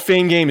 The Hall of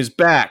Fame game is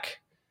back.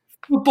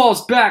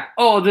 Football's back.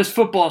 Oh, this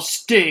football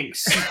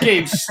stinks. This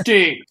game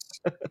stinks.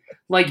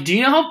 Like, do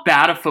you know how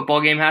bad a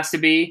football game has to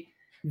be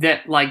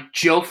that, like,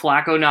 Joe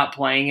Flacco not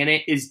playing in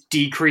it is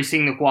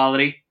decreasing the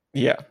quality?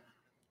 Yeah.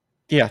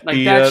 Yeah.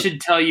 Like, that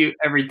should tell you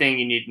everything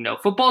you need to know.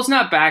 Football's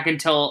not back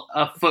until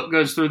a foot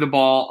goes through the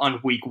ball on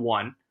week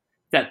 1.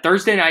 That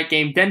Thursday night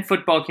game, then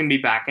football can be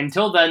back.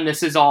 Until then,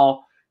 this is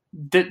all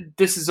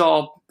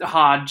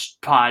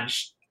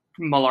hodgepodge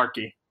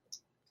malarkey.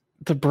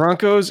 The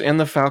Broncos and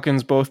the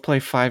Falcons both play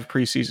 5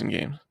 preseason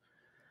games.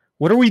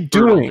 What are we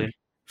Brutal, doing? dude.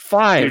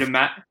 5. Dude,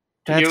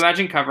 can you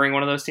imagine covering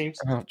one of those teams?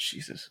 Oh,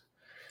 Jesus.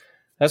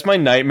 That's my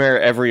nightmare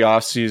every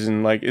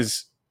offseason, like,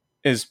 is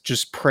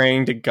just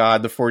praying to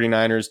God the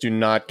 49ers do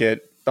not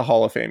get the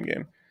Hall of Fame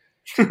game.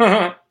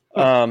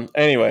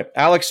 Anyway,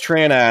 Alex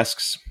Tran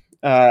asks,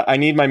 I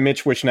need my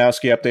Mitch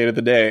Wishnowsky update of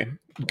the day.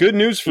 Good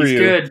news for He's you,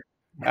 good.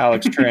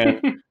 Alex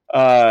Tran.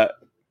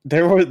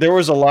 There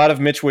was a lot of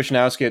Mitch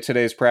Wishnowsky at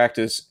today's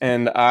practice,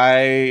 and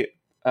I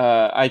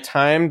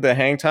timed the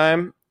hang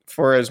time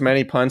for as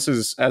many punts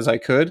as I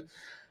could,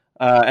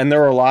 and there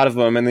were a lot of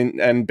them,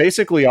 and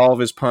basically all of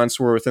his punts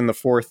were within the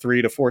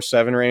 4.3 to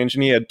 4.7 range,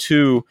 and he had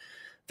 2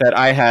 that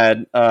I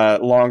had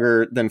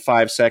longer than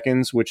 5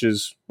 seconds, which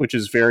is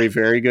very,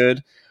 very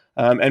good.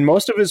 And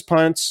most of his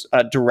punts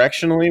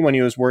directionally, when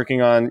he was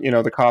working on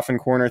the coffin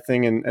corner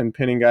thing and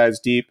pinning guys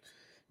deep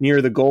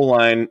near the goal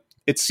line,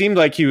 it seemed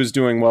like he was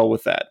doing well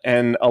with that.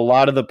 And a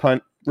lot of the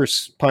punt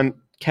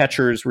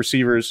catchers,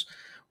 receivers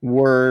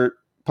were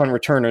punt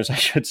returners, I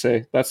should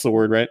say. That's the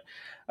word, right?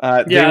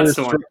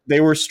 They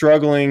were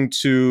struggling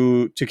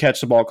to catch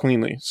the ball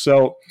cleanly.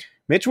 So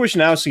Mitch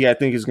Wishnowsky, I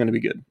think, is going to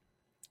be good.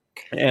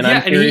 And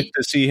I'm curious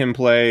to see him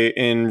play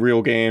in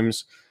real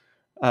games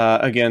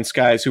against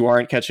guys who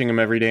aren't catching him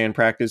every day in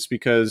practice,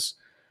 because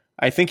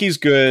I think he's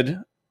good.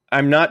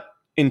 I'm not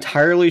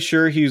entirely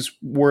sure he's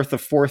worth a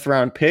 4th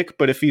round pick,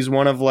 but if he's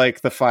one of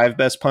like the 5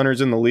 best punters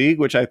in the league,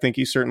 which I think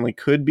he certainly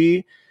could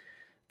be,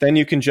 then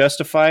you can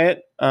justify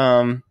it.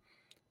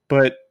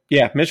 But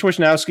yeah, Mitch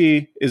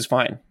Wishnowsky is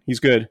fine. He's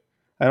good.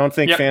 I don't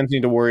think fans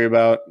need to worry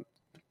about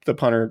the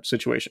punter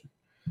situation.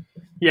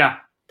 Yeah.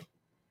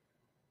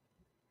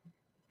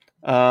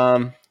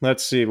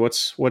 Let's see.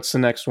 What's the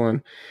next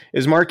one?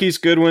 Is Marquise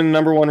Goodwin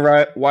number 1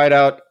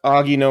 wideout?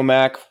 Augie no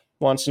Mac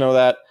wants to know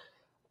that.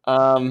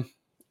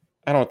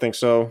 I don't think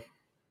so.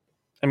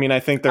 I mean, I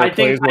think there are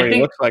plays where he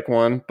looks like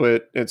one,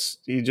 but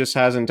he just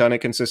hasn't done it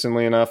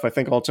consistently enough. I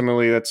think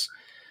ultimately that's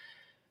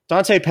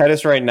Dante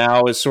Pettis right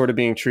now is sort of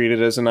being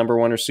treated as a number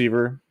 1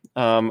 receiver.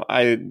 Kyle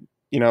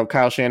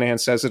Shanahan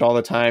says it all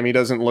the time. He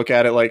doesn't look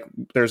at it like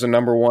there's a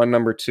number 1,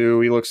 number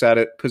 2. He looks at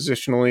it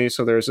positionally.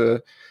 So there's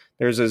a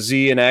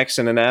Z, an X,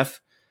 and an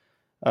F,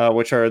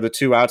 which are the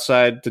 2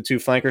 outside, the 2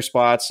 flanker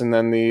spots, and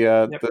then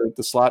the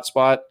slot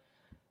spot.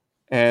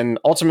 And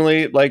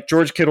ultimately, like,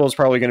 George Kittle is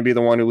probably going to be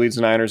the one who leads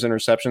the Niners in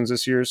receptions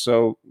this year.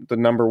 So the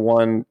number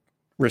 1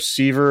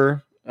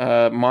 receiver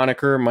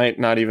moniker might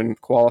not even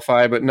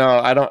qualify. But no,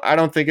 I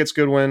don't think it's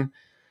Goodwin.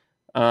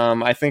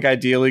 I think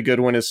ideally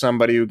Goodwin is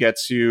somebody who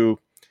gets you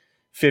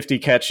 50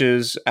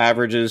 catches,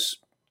 averages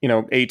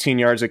 18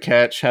 yards a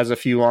catch, has a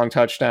few long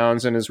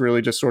touchdowns, and is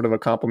really just sort of a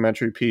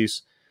complementary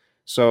piece.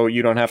 So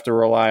you don't have to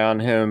rely on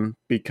him,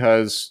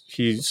 because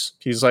he's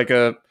like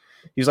a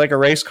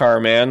race car,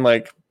 man.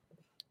 Like,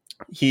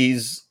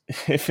 he's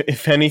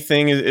if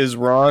anything is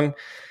wrong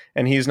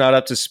and he's not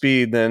up to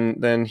speed,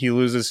 then he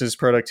loses his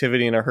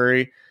productivity in a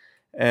hurry,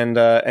 and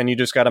you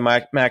just got to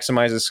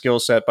maximize his skill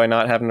set by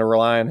not having to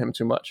rely on him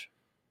too much.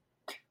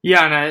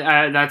 Yeah, and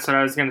I that's what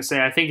I was going to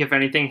say. I think if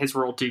anything, his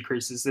role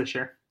decreases this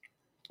year.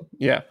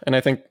 Yeah, and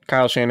I think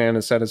Kyle Shanahan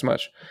has said as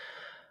much.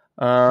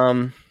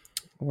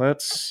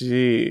 Let's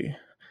see.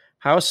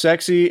 How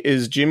sexy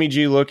is Jimmy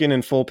G looking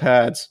in full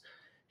pads?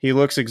 He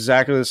looks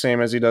exactly the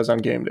same as he does on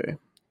game day.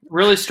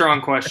 Really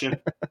strong question.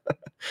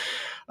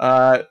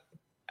 At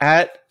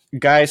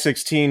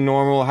Guy16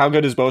 normal, how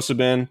good has Bosa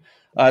been?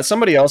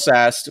 Somebody else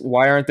asked,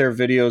 why aren't there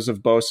videos of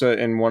Bosa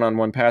in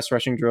one-on-one pass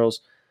rushing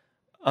drills?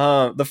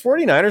 The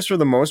 49ers, for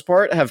the most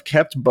part, have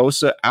kept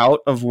Bosa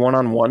out of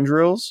one-on-one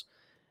drills,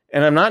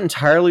 and I'm not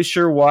entirely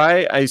sure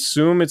why. I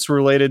assume it's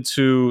related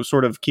to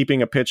sort of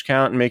keeping a pitch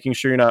count and making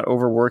sure you're not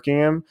overworking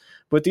him.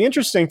 But the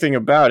interesting thing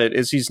about it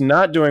is he's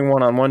not doing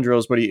one-on-one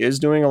drills, but he is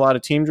doing a lot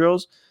of team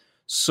drills.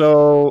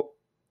 So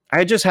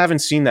I just haven't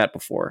seen that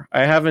before.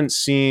 I haven't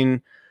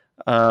seen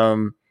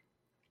a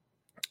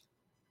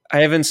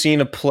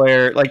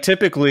player, like,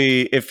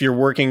 typically if you're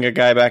working a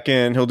guy back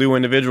in, he'll do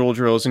individual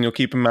drills and you'll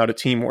keep him out of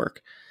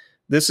teamwork.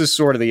 This is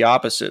sort of the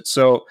opposite.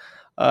 So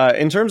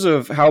in terms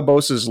of how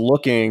Bosa's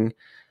looking,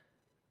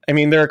 I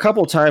mean, there are a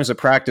couple of times at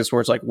practice where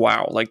it's like,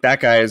 wow, like, that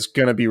guy is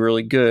going to be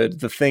really good.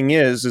 The thing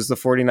is the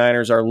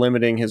 49ers are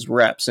limiting his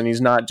reps and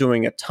he's not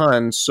doing a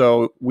ton.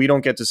 So we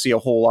don't get to see a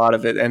whole lot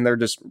of it, and they're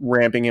just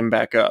ramping him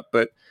back up.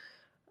 But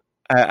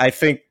I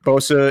think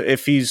Bosa,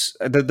 if he's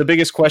the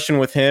biggest question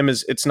with him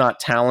is it's not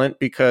talent,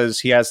 because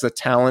he has the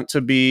talent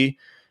to be,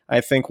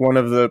 I think, one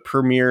of the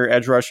premier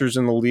edge rushers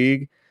in the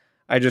league.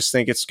 I just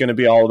think it's going to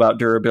be all about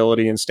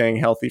durability and staying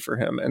healthy for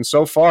him. And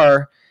so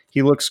far,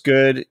 he looks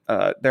good.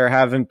 There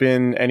haven't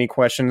been any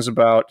questions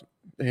about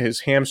his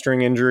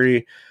hamstring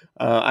injury.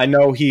 I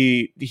know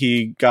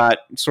he got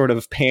sort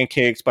of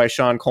pancaked by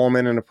Sean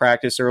Coleman in a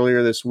practice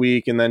earlier this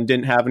week and then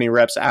didn't have any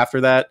reps after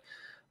that.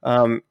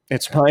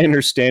 It's my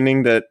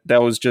understanding that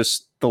was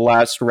just the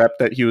last rep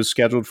that he was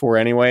scheduled for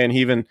anyway. And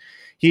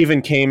he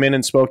even came in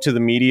and spoke to the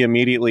media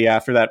immediately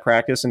after that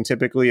practice. And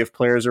typically if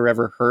players are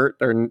ever hurt,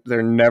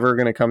 they're never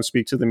going to come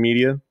speak to the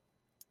media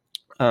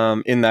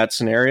in that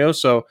scenario.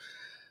 So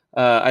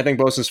I think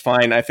Bosa's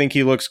fine. I think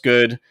he looks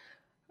good.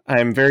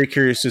 I'm very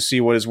curious to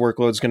see what his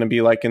workload is going to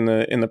be like in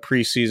the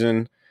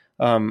preseason,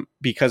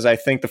 because I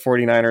think the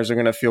 49ers are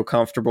going to feel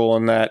comfortable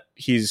in that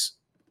he's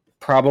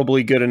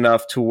probably good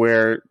enough to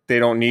where they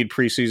don't need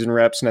preseason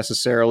reps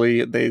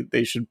necessarily.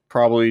 They should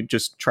probably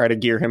just try to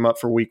gear him up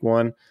for week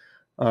 1.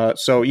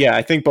 So yeah,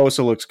 I think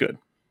Bosa looks good.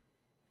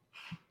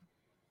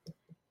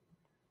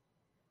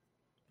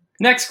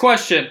 Next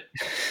question.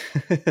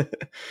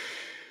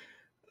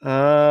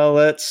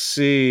 Let's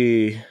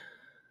see.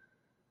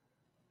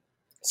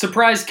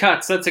 Surprise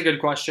cuts. That's a good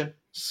question.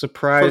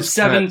 Surprise From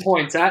 7 cuts.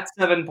 points. At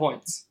 7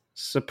 points.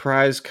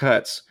 Surprise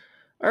cuts.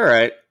 All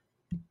right.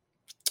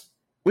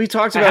 We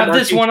talked about. I have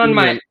this one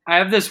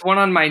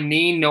on my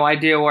knee. No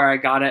idea where I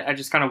got it. I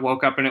just kind of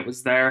woke up and it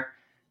was there.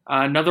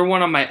 Another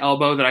one on my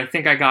elbow that I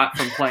think I got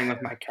from playing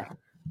with my cat.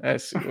 I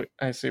see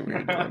what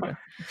you're doing there.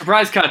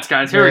 Surprise cuts,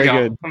 guys. Here we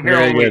go. Good. I'm here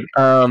Very all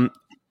week.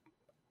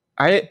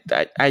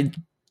 Good. I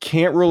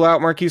can't rule out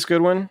Marquise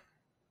Goodwin.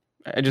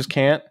 I just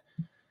can't.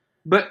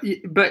 But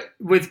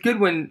with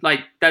Goodwin, like,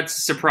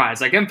 that's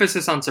surprise. Like,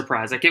 emphasis on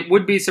surprise. Like, it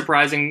would be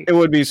surprising. It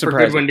would be for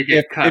surprising Goodwin to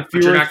get cut.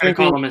 But you're not going to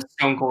call him a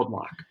stone cold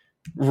lock.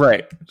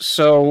 Right.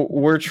 So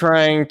we're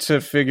trying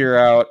to figure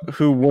out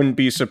who wouldn't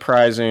be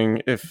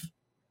surprising if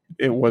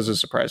it was a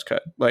surprise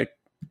cut. Like,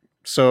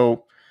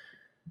 so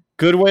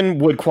Goodwin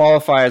would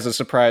qualify as a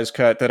surprise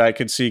cut that I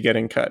could see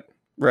getting cut,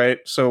 right?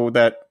 So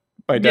that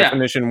by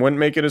definition wouldn't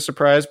make it a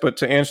surprise. But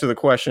to answer the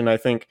question, I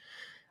think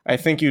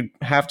you'd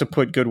have to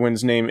put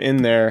Goodwin's name in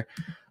there.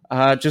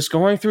 Just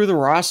going through the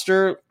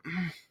roster,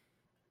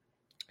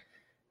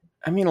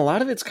 I mean, a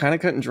lot of it's kind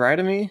of cut and dry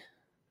to me.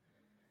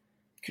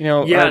 You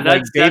know,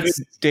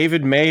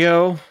 David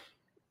Mayo.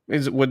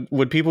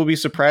 Would people be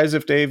surprised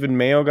if David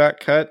Mayo got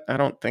cut? I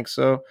don't think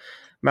so.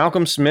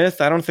 Malcolm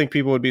Smith, I don't think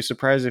people would be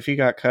surprised if he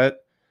got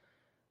cut.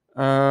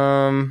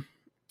 I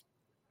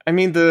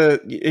mean,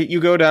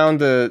 you go down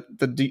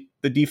the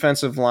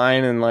defensive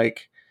line and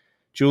like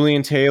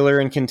Julian Taylor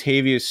and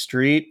Kentavious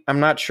Street.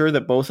 I'm not sure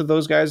that both of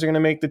those guys are going to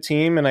make the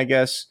team, and I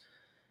guess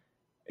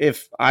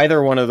if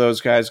either one of those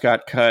guys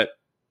got cut,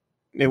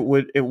 it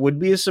would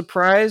be a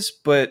surprise.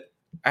 But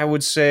I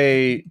would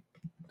say,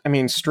 I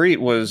mean,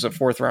 Street was a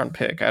 4th round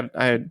pick.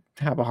 I'd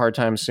have a hard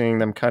time seeing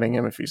them cutting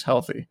him if he's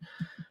healthy.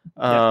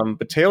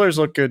 But Taylor's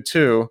looked good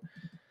too.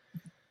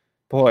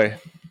 Boy.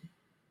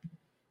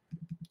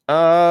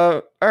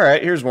 All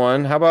right, here's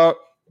one. How about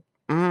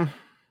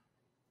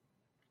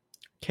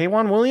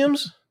K'Wan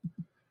Williams?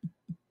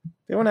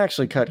 They wouldn't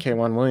actually cut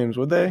K'Wan Williams,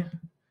 would they?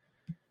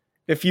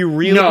 If you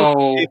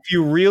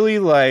really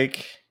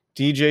like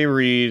DJ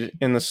Reed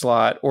in the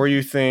slot, or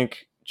you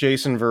think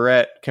Jason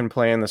Verrett can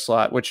play in the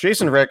slot, which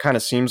Jason Verrett kind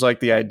of seems like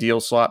the ideal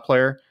slot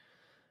player.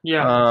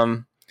 Yeah.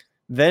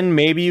 Then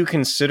maybe you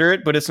consider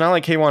it, but it's not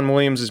like K'Wan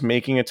Williams is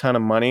making a ton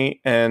of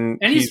money, and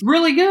he's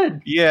really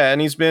good. Yeah,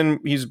 and he's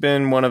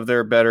been one of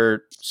their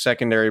better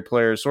secondary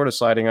players, sort of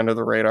sliding under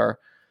the radar.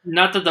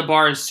 Not that the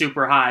bar is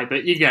super high,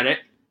 but you get it.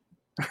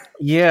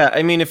 Yeah,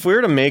 I mean, if we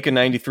were to make a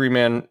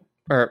 53-man,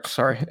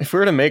 if we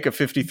were to make a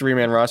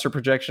 53-man roster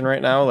projection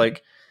right now,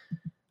 like,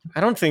 I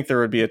don't think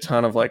there would be a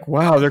ton of like,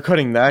 wow, they're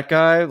cutting that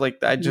guy.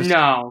 Like,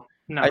 no.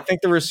 I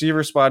think the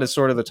receiver spot is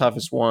sort of the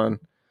toughest one.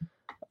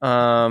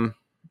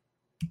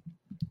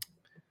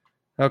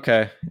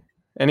 Okay.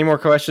 Any more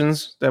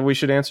questions that we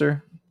should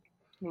answer?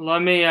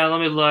 Let me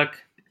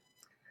look.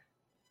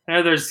 I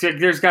know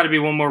there's got to be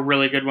one more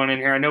really good one in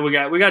here. I know we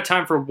got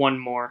time for one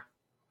more.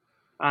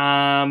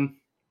 Quan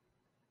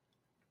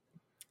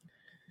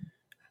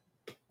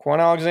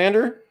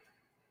Alexander?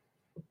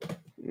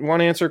 You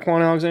want to answer a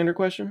Quan Alexander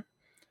question?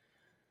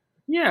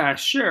 Yeah,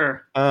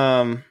 sure.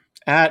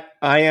 At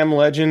I Am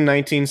Legend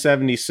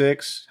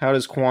 1976, how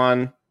does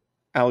Quan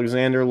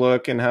Alexander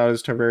look, and how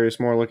is Tarvarius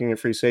Moore looking at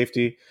free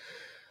safety?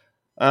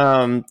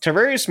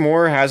 Tarvarius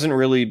Moore hasn't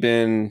really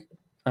been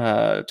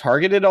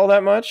targeted all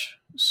that much,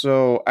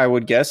 so I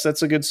would guess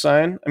that's a good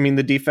sign. I mean,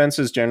 the defense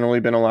has generally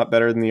been a lot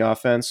better than the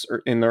offense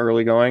in the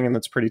early going, and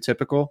that's pretty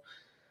typical.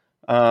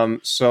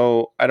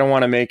 So I don't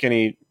want to make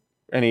any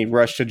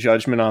rush to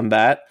judgment on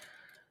that.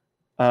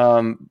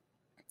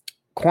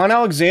 Quan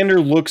Alexander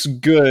looks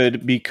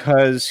good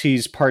because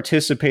he's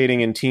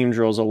participating in team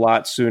drills a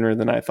lot sooner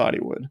than I thought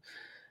he would.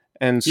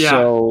 And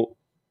so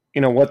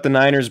what the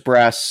Niners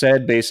brass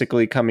said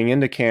basically coming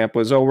into camp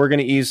was, we're going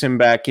to ease him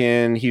back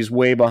in. He's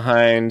way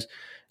behind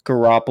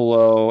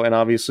Garoppolo and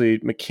obviously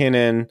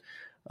McKinnon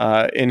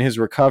in his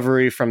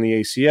recovery from the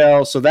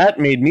ACL. So that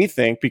made me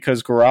think,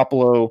 because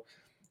Garoppolo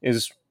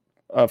is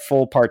a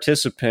full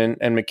participant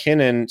and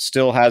McKinnon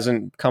still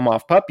hasn't come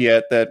off PUP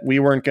yet, that we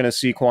weren't going to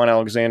see Quan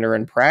Alexander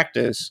in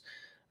practice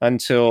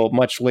until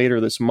much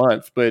later this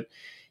month. But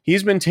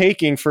he's been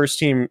taking first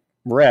team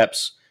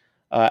reps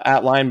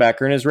at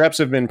linebacker, and his reps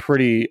have been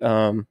pretty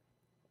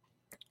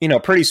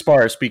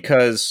sparse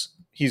because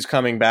he's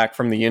coming back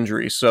from the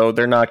injury. So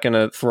they're not going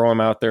to throw him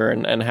out there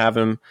and have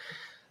him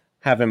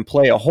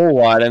play a whole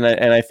lot. And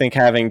I think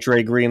having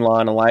Dre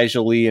Greenlaw and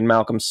Elijah Lee and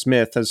Malcolm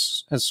Smith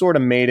has sort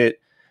of made it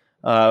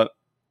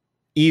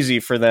easy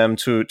for them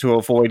to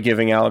avoid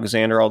giving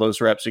Alexander all those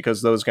reps,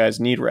 because those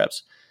guys need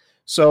reps.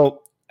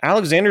 So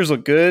Alexander's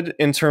look good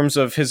in terms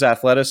of his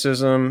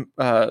athleticism.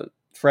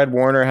 Fred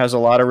Warner has a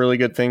lot of really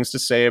good things to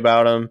say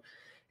about him.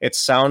 It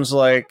sounds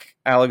like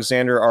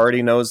Alexander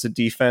already knows the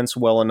defense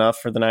well enough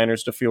for the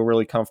Niners to feel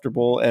really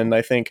comfortable. And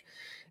I think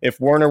if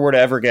Warner were to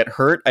ever get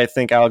hurt, I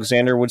think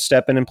Alexander would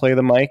step in and play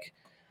the Mike,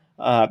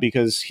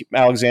 because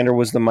Alexander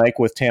was the Mike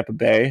with Tampa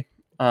Bay.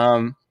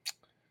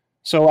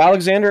 So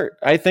Alexander,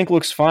 I think,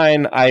 looks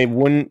fine. I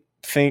don't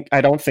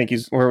think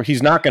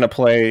he's not going to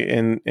play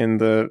in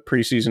the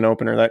preseason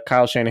opener. That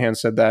Kyle Shanahan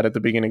said that at the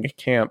beginning of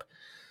camp.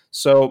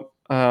 So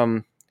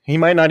he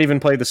might not even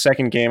play the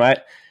second game. I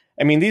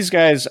mean, these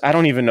guys, I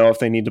don't even know if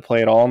they need to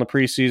play at all in the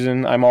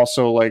preseason. I'm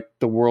also like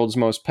the world's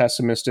most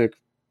pessimistic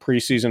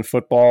preseason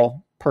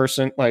football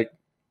person. Like,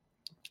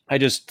 I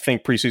just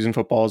think preseason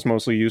football is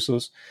mostly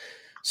useless.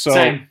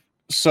 Same.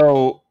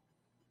 So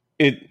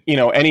it,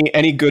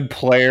 any good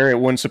player, it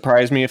wouldn't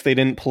surprise me if they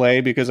didn't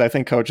play, because I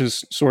think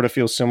coaches sort of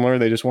feel similar.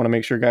 They just want to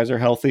make sure guys are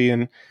healthy,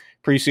 and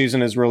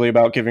preseason is really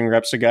about giving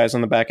reps to guys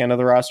on the back end of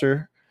the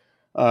roster,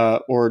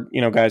 or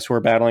guys who are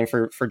battling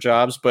for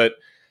jobs. But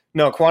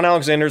no, Quan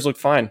Alexander's look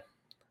fine.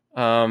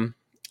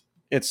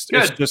 It's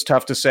just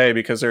tough to say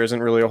because there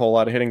isn't really a whole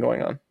lot of hitting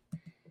going on.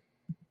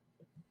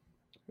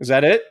 Is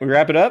that it? We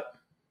wrap it up?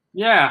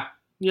 Yeah,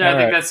 I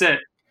think that's it.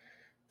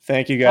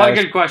 Thank you, guys. A lot of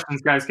good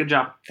questions, guys. Good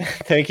job.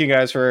 Thank you,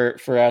 guys, for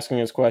asking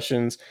us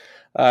questions.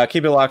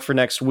 Keep it locked for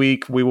next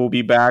week. We will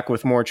be back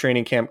with more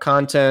training camp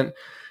content.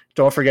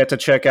 Don't forget to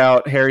check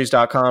out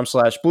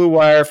harrys.com/Blue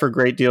Wire for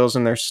great deals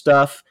in their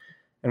stuff.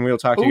 And we'll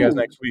talk to you guys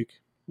next week.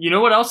 You know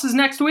what else is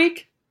next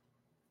week?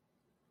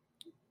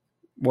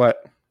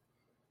 What?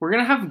 We're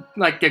going to have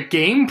like a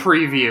game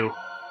preview.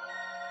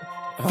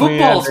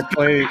 Football's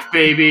back,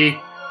 baby.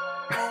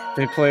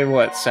 They play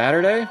what,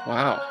 Saturday?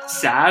 Wow.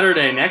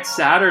 Next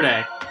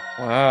Saturday.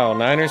 Wow,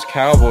 Niners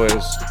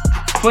Cowboys.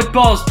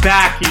 Football's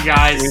back, you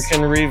guys. We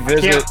can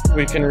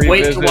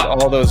revisit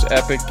all those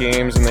epic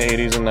games in the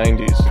 80s and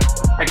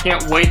 90s. I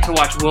can't wait to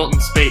watch Wilton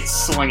Spate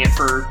sling it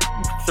for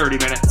 30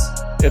 minutes.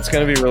 It's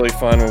going to be really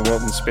fun when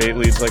Wilton Spate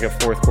leads like a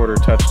fourth quarter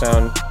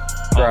touchdown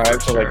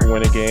drive to like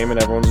win a game,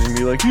 and everyone's going to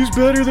be like, he's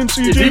better than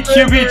CJ. Is he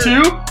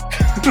QB2?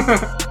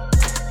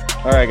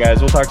 All right,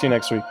 guys, we'll talk to you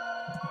next week.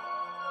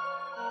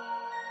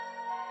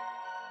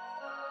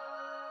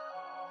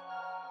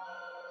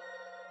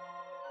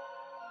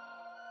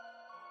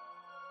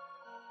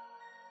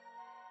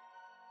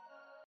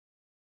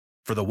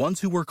 For the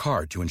ones who work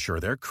hard to ensure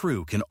their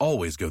crew can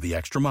always go the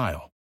extra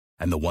mile,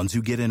 and the ones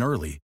who get in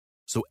early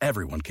so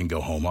everyone can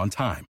go home on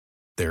time,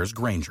 there's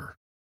Grainger,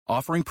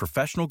 offering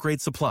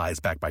professional-grade supplies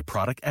backed by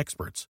product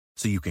experts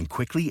so you can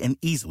quickly and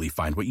easily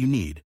find what you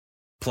need.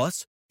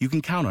 Plus, you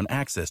can count on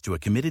access to a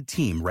committed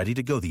team ready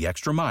to go the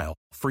extra mile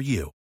for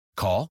you.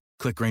 Call,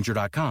 click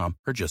Grainger.com,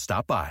 or just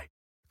stop by.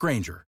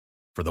 Grainger,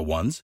 for the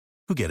ones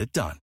who get it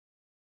done.